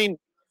not. I mean,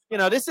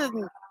 this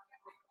isn't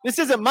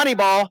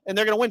Moneyball, and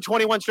they're going to win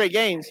 21 straight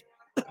games.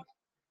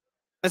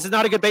 This is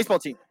not a good baseball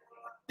team.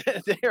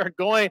 They are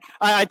going.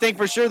 I think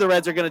for sure the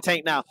Reds are going to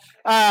tank now.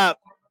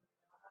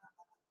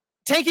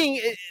 Tanking,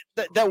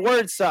 that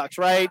word sucks,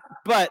 right?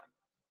 But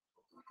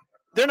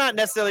they're not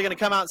necessarily going to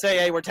come out and say,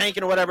 hey, we're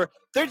tanking or whatever.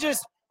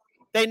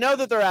 They know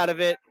that they're out of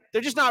it.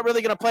 They're just not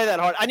really going to play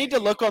that hard. I need to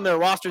look on their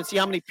roster and see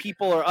how many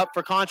people are up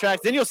for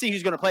contracts. Then you'll see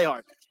who's going to play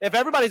hard. If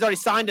everybody's already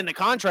signed into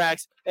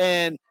contracts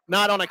and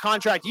not on a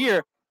contract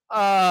year,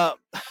 they're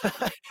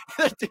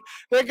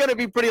going to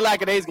be pretty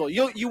lackadaisical.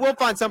 You will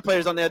find some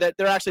players on there that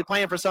they're actually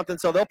playing for something,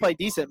 so they'll play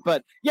decent.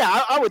 But,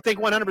 yeah, I would think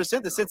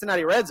 100% the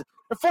Cincinnati Reds,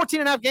 they're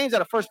 14.5 games out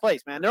of first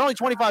place, man. They're only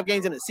 25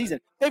 games in the season.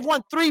 They've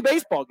won 3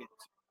 baseball games.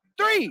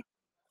 3!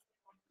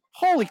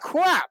 Holy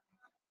crap.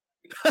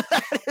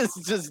 That is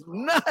just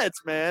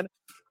nuts, man.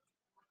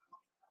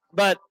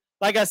 But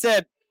like I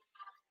said,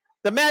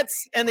 the Mets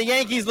and the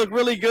Yankees look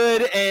really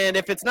good, and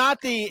if it's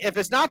not the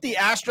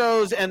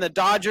Astros and the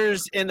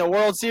Dodgers in the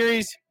World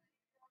Series,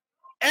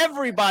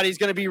 everybody's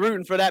going to be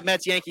rooting for that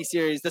Mets-Yankee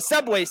series, the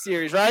Subway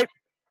Series, right?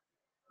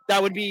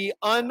 That would be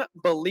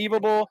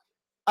unbelievable.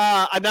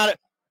 I'm not,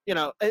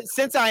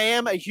 since I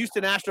am a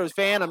Houston Astros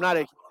fan,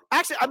 I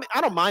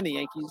don't mind the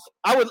Yankees.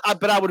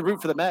 But I would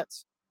root for the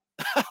Mets.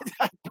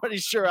 I'm pretty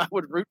sure I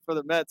would root for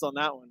the Mets on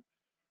that one.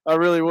 I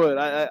really would.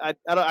 I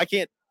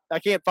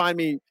can't find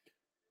me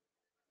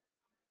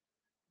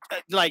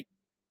like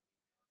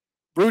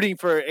rooting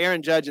for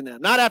Aaron Judge and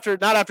them. Not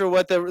after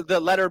what the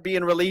letter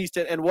being released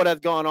and what has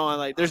gone on.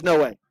 Like, there's no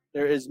way.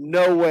 There is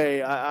no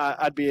way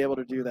I'd be able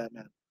to do that,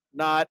 man.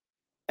 Not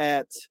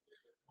at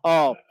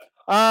all.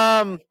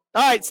 All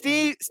right,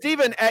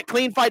 Steven at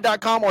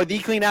cleanfight.com or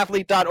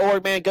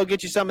thecleanathlete.org, man. Go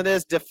get you some of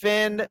this.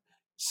 Defend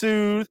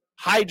soothe,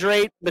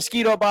 hydrate,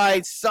 mosquito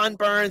bites,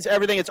 sunburns,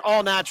 everything. It's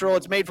all natural.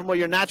 It's made from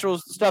your natural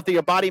stuff that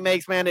your body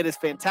makes, man. It is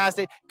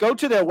fantastic. Go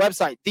to their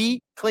website,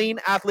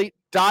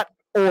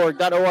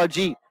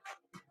 thecleanathlete.org.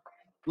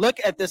 Look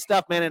at this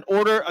stuff, man, and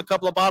order a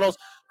couple of bottles,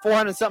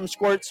 400-something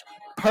squirts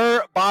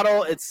per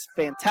bottle. It's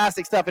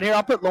fantastic stuff. And here,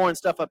 I'll put Lauren's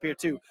stuff up here,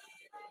 too.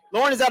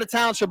 Lauren is out of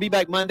town. She'll be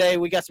back Monday.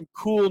 We got some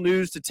cool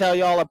news to tell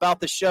y'all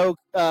about the show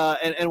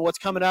and what's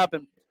coming up.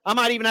 And I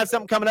might even have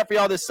something coming up for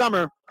y'all this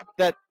summer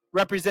that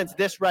represents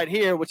this right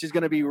here, which is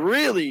going to be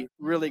really,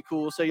 really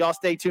cool. So y'all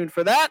stay tuned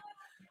for that.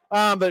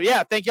 But,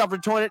 yeah, thank y'all for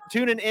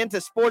tuning in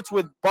to Sports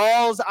with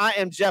Balls. I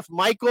am Jeff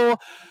Michael.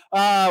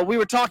 We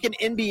were talking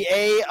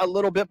NBA a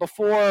little bit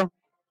before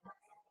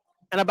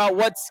and about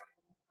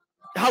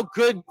how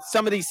good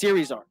some of these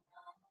series are.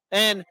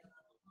 And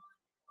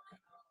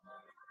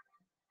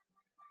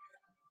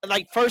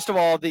like, first of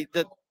all, the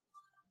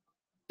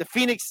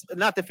Phoenix,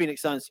 not the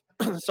Phoenix Suns,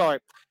 sorry,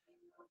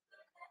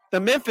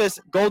 the Memphis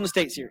Golden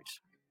State series.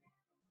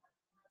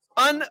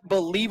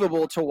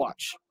 Unbelievable to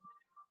watch.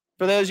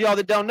 For those of y'all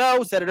that don't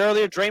know, said it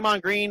earlier,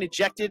 Draymond Green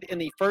ejected in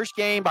the first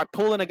game by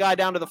pulling a guy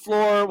down to the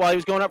floor while he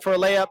was going up for a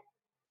layup.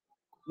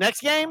 Next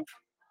game,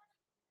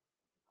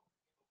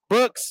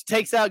 Brooks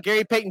takes out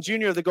Gary Payton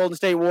Jr. of the Golden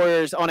State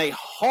Warriors on a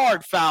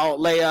hard foul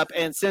layup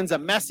and sends a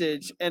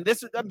message. And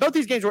both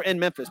these games were in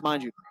Memphis,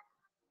 mind you.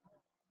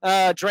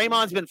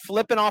 Draymond's been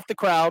flipping off the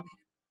crowd.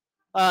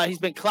 He's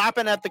been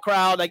clapping at the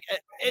crowd. Like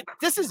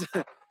this is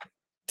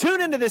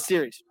tune into this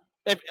series.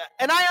 And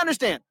I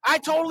understand. I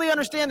totally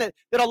understand that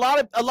a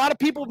lot of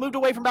people moved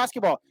away from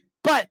basketball.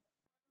 But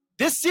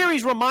this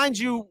series reminds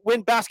you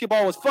when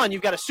basketball was fun.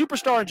 You've got a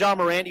superstar in John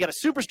Morant. You got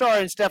a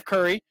superstar in Steph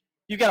Curry.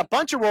 You got a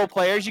bunch of role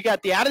players. You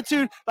got the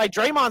attitude. Like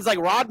Draymond's like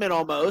Rodman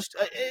almost.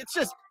 It's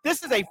just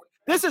this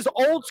is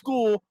old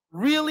school,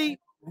 really,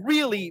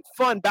 really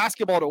fun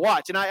basketball to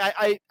watch. And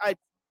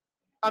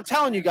I'm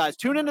telling you guys,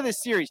 tune into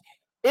this series.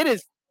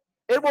 It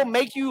will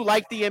make you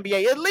like the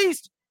NBA at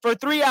least for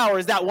 3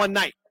 hours that one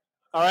night.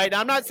 All right. Now,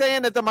 I'm not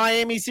saying that the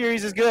Miami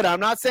series is good. I'm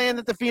not saying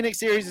that the Phoenix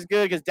series is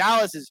good because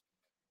Dallas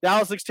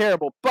looks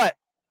terrible. But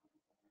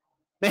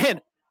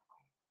man,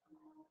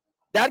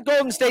 that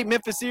Golden State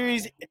Memphis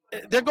series,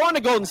 they're going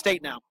to Golden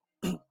State now.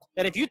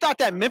 And if you thought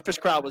that Memphis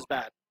crowd was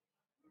bad,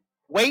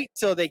 wait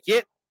till they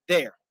get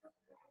there.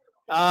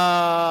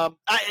 They're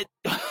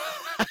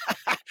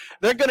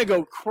going to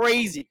go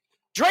crazy.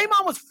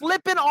 Draymond was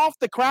flipping off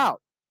the crowd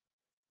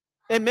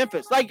in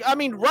Memphis.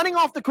 Running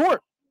off the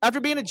court after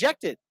being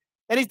ejected.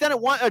 And he's done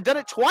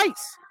it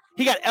twice.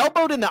 He got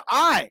elbowed in the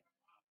eye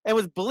and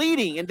was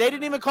bleeding, and they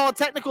didn't even call a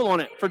technical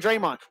on it for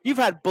Draymond. You've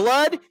had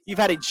blood. You've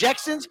had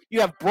ejections. You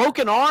have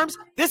broken arms.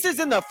 This is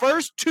in the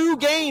first 2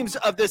 games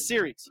of this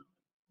series.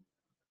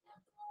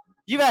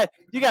 You got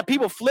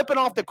people flipping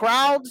off the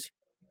crowds.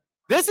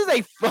 This is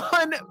a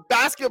fun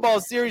basketball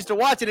series to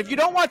watch. And if you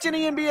don't watch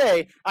any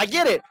NBA, I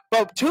get it.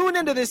 But tune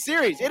into this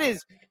series. It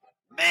is,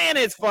 man,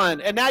 it's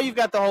fun. And now you've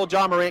got the whole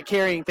John Morant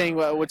carrying thing,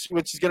 which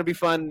is going to be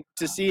fun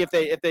to see if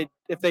they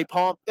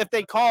call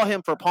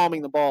him for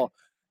palming the ball.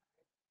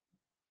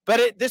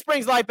 But this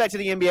brings life back to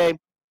the NBA.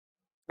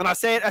 And I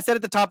said at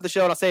the top of the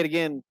show, and I'll say it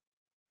again.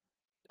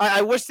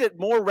 I wish that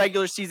more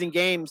regular season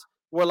games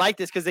were like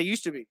this because they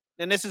used to be.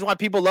 And this is why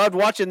people loved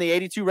watching the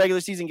 82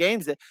 regular season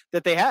games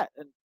that they had.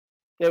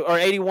 Or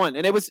 81.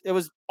 And it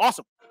was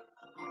awesome.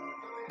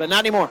 But not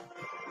anymore.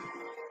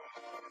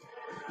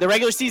 The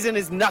regular season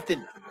is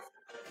nothing.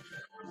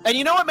 And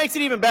you know what makes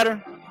it even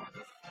better?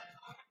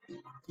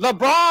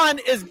 LeBron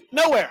is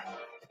nowhere.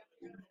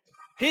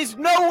 He's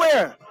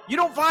nowhere. You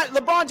don't find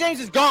LeBron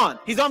James is gone.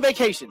 He's on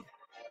vacation.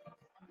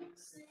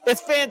 It's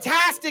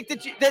fantastic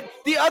that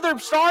the other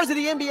stars of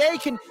the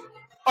NBA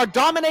are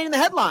dominating the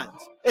headlines.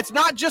 It's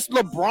not just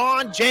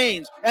LeBron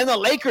James and the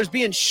Lakers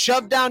being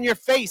shoved down your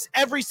face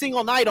every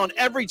single night on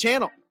every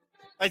channel.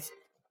 It's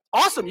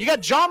awesome. You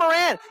got John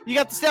Morant. You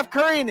got the Steph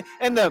Curry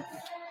and the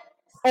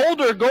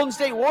older Golden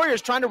State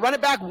Warriors trying to run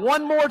it back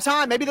one more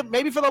time,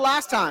 maybe for the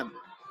last time.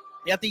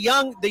 You got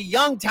the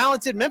young,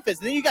 talented Memphis.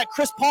 And then you got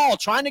Chris Paul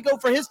trying to go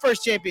for his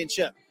first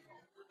championship.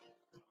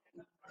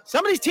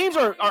 Some of these teams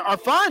are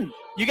fun.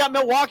 You got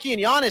Milwaukee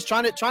and Giannis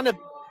trying to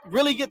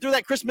really get through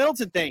that Chris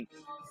Middleton thing.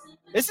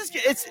 This is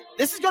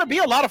going to be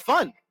a lot of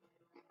fun.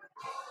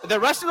 The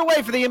rest of the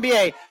way for the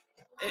NBA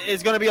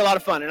is going to be a lot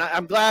of fun, and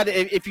I'm glad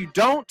if you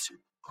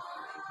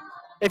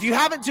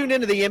haven't tuned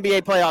into the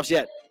NBA playoffs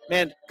yet,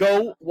 man,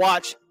 go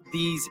watch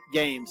these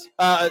games.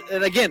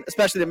 And again,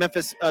 especially the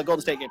Memphis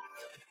Golden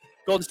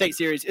State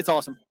series. It's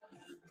awesome.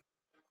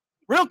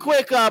 Real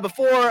quick,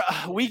 before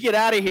we get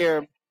out of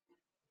here,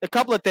 a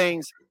couple of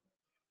things.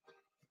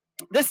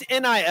 This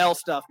NIL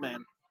stuff,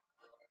 man.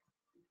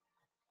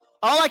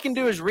 All I can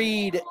do is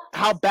read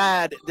how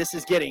bad this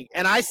is getting.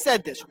 And I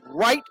said this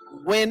right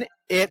when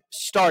it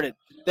started,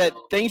 that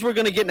things were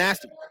going to get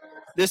nasty.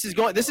 This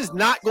is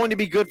not going to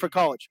be good for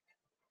college.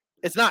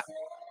 It's not.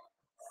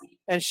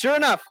 And sure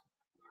enough,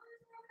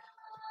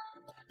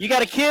 you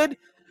got a kid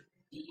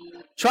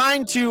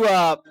trying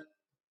to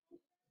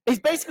he's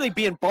basically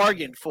being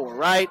bargained for,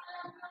 right?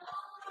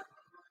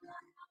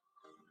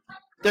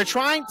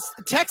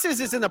 Texas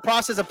is in the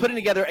process of putting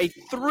together a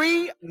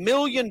 $3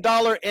 million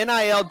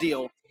NIL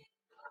deal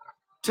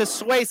to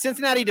sway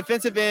Cincinnati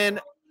defensive end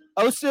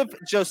Osif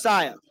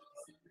Josiah.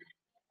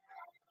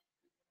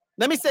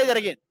 Let me say that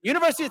again.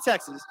 University of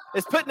Texas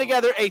is putting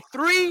together a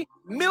 $3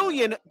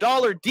 million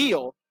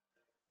deal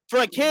for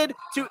a kid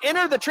to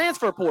enter the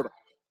transfer portal.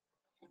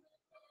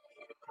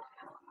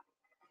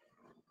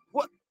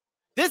 What?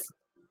 This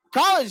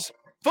college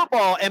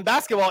football and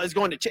basketball is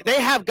going to change.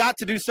 They have got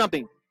to do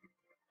something.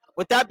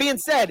 With that being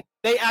said,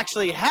 they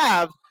actually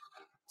have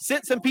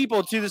sent some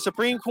people to the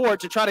Supreme Court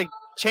to try to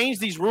change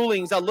these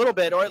rulings a little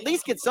bit, or at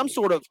least get some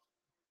sort of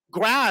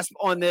grasp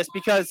on this,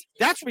 because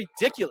that's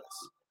ridiculous.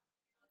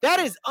 That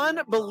is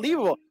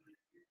unbelievable.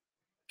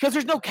 Because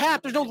there's no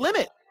cap, there's no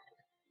limit.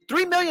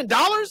 $3 million?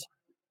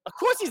 Of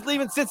course he's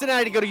leaving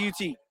Cincinnati to go to UT.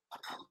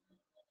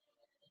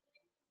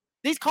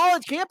 These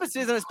college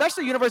campuses, and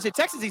especially University of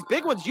Texas, these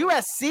big ones,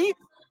 USC, you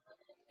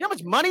know how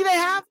much money they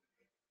have?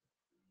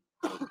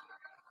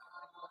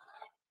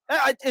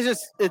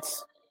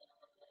 It's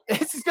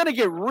just going to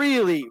get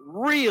really,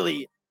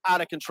 really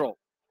out of control.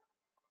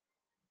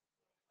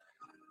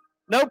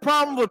 No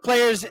problem with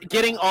players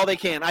getting all they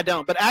can. I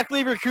don't. But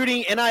actively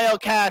recruiting NIL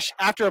cash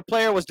after a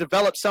player was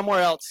developed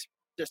somewhere else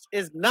just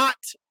is not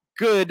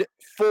good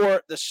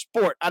for the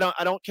sport. I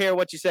don't care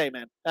what you say,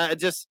 man.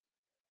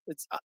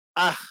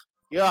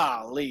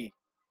 Golly.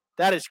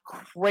 That is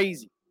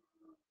crazy.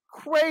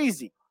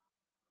 Crazy.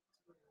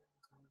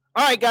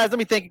 All right, guys, let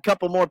me thank a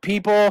couple more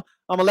people. I'm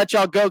going to let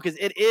y'all go because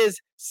it is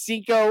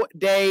Cinco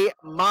de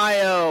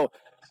Mayo.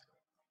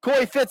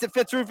 Corey Fitz at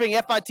Fitz Roofing,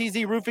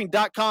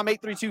 FITZroofing.com,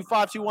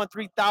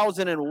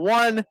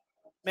 832-521-3001.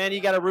 Man, you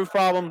got a roof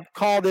problem,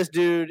 call this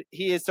dude.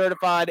 He is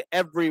certified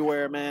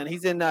everywhere, man.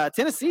 He's in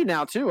Tennessee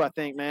now, too, I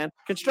think, man.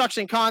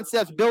 Construction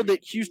Concepts,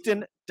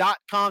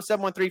 buildithouston.com,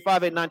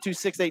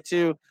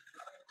 713-589-2682.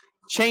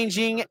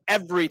 Changing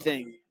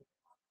everything.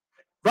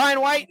 Brian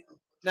White,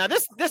 now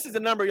this is the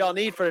number y'all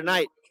need for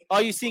tonight.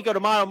 All you Cinco de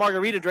Mayo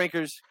margarita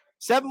drinkers,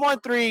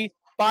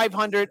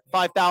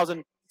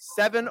 713-500-5000.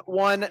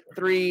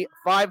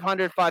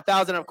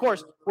 713-500-5000. Of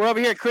course, we're over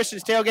here at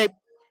Christian's Tailgate.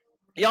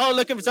 Y'all are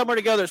looking for somewhere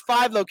to go. There's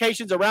 5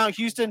 locations around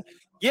Houston.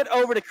 Get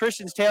over to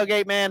Christian's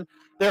Tailgate, man.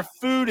 Their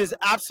food is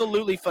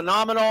absolutely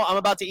phenomenal. I'm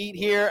about to eat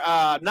here.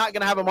 I'm not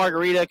going to have a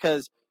margarita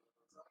because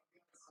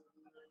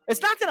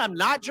it's not that I'm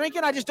not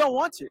drinking. I just don't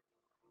want to.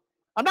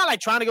 I'm not like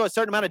trying to go a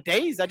certain amount of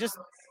days. I just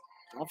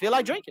don't feel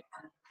like drinking.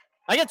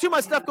 I got too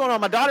much stuff going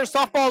on. My daughter's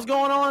softball's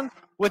going on,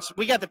 which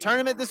we got the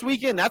tournament this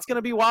weekend. That's going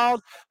to be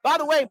wild. By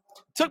the way,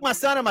 took my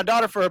son and my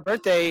daughter for her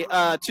birthday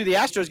to the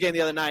Astros game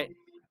the other night.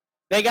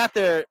 They got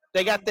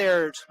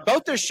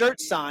both their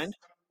shirts signed.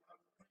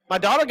 My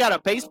daughter got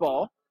a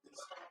baseball.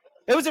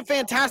 It was a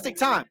fantastic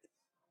time.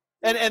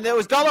 And it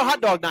was dollar hot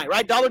dog night,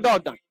 right? Dollar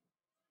dog night.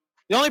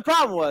 The only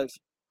problem was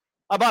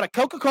I bought a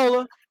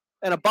Coca-Cola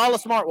and a bottle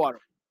of Smart Water.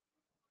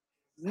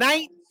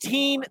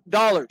 $19.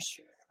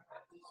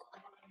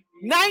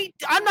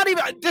 I'm not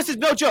even, this is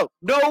no joke,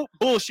 no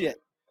bullshit.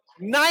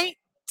 $19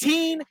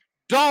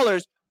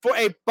 for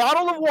a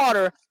bottle of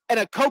water and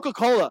a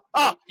Coca-Cola.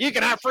 Oh, you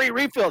can have free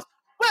refills.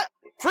 What?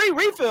 Free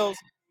refills?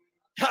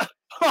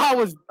 I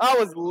was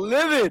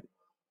livid.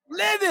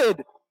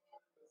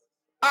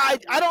 I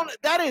don't,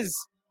 that is,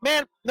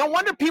 man, no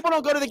wonder people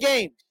don't go to the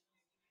game.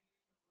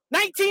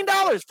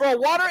 $19 for a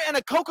water and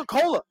a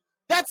Coca-Cola.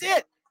 That's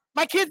it.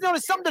 My kids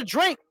noticed something to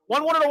drink.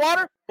 One wanted a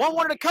water, one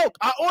wanted a Coke.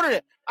 I ordered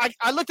it.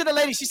 I looked at the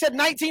lady. She said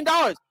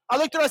 $19. I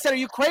looked at her. I said, are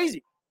you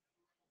crazy?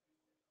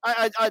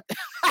 I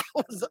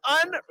was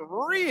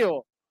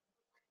unreal.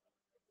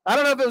 I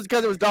don't know if it was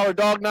because it was Dollar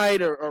Dog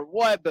Night or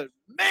what, but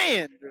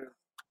man.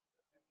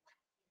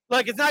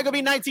 Look, it's not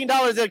going to be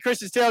 $19 at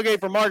Christian's Tailgate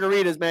for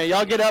margaritas, man.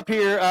 Y'all get up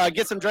here,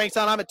 get some drinks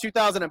on. I'm at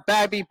 2000 and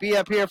Bagby. Be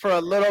up here for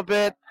a little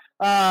bit.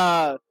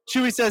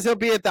 Chewy says he'll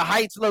be at the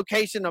Heights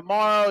location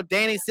tomorrow.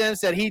 Danny Sims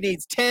said he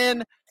needs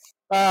 10.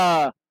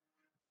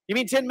 You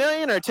mean 10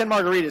 million or 10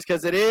 margaritas?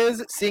 Because it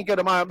is Cinco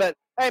de Mayo. But,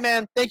 hey,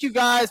 man, thank you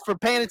guys for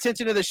paying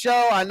attention to the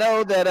show. I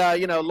know that,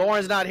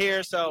 Lauren's not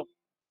here, so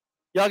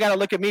y'all got to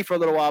look at me for a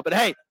little while. But,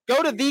 hey,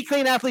 go to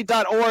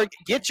thecleanathlete.org.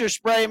 Get your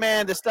spray,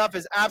 man. This stuff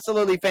is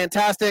absolutely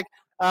fantastic.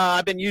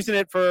 I've been using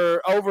it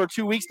for over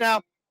 2 weeks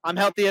now. I'm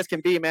healthy as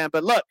can be, man.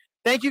 But, look,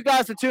 thank you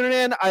guys for tuning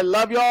in. I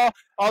love y'all.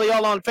 All of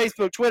y'all on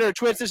Facebook, Twitter,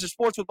 Twitch. This is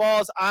Sports with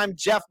Balls. I'm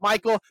Jeff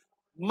Michael.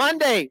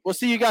 Monday, we'll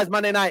see you guys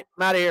Monday night.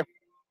 I'm out of here.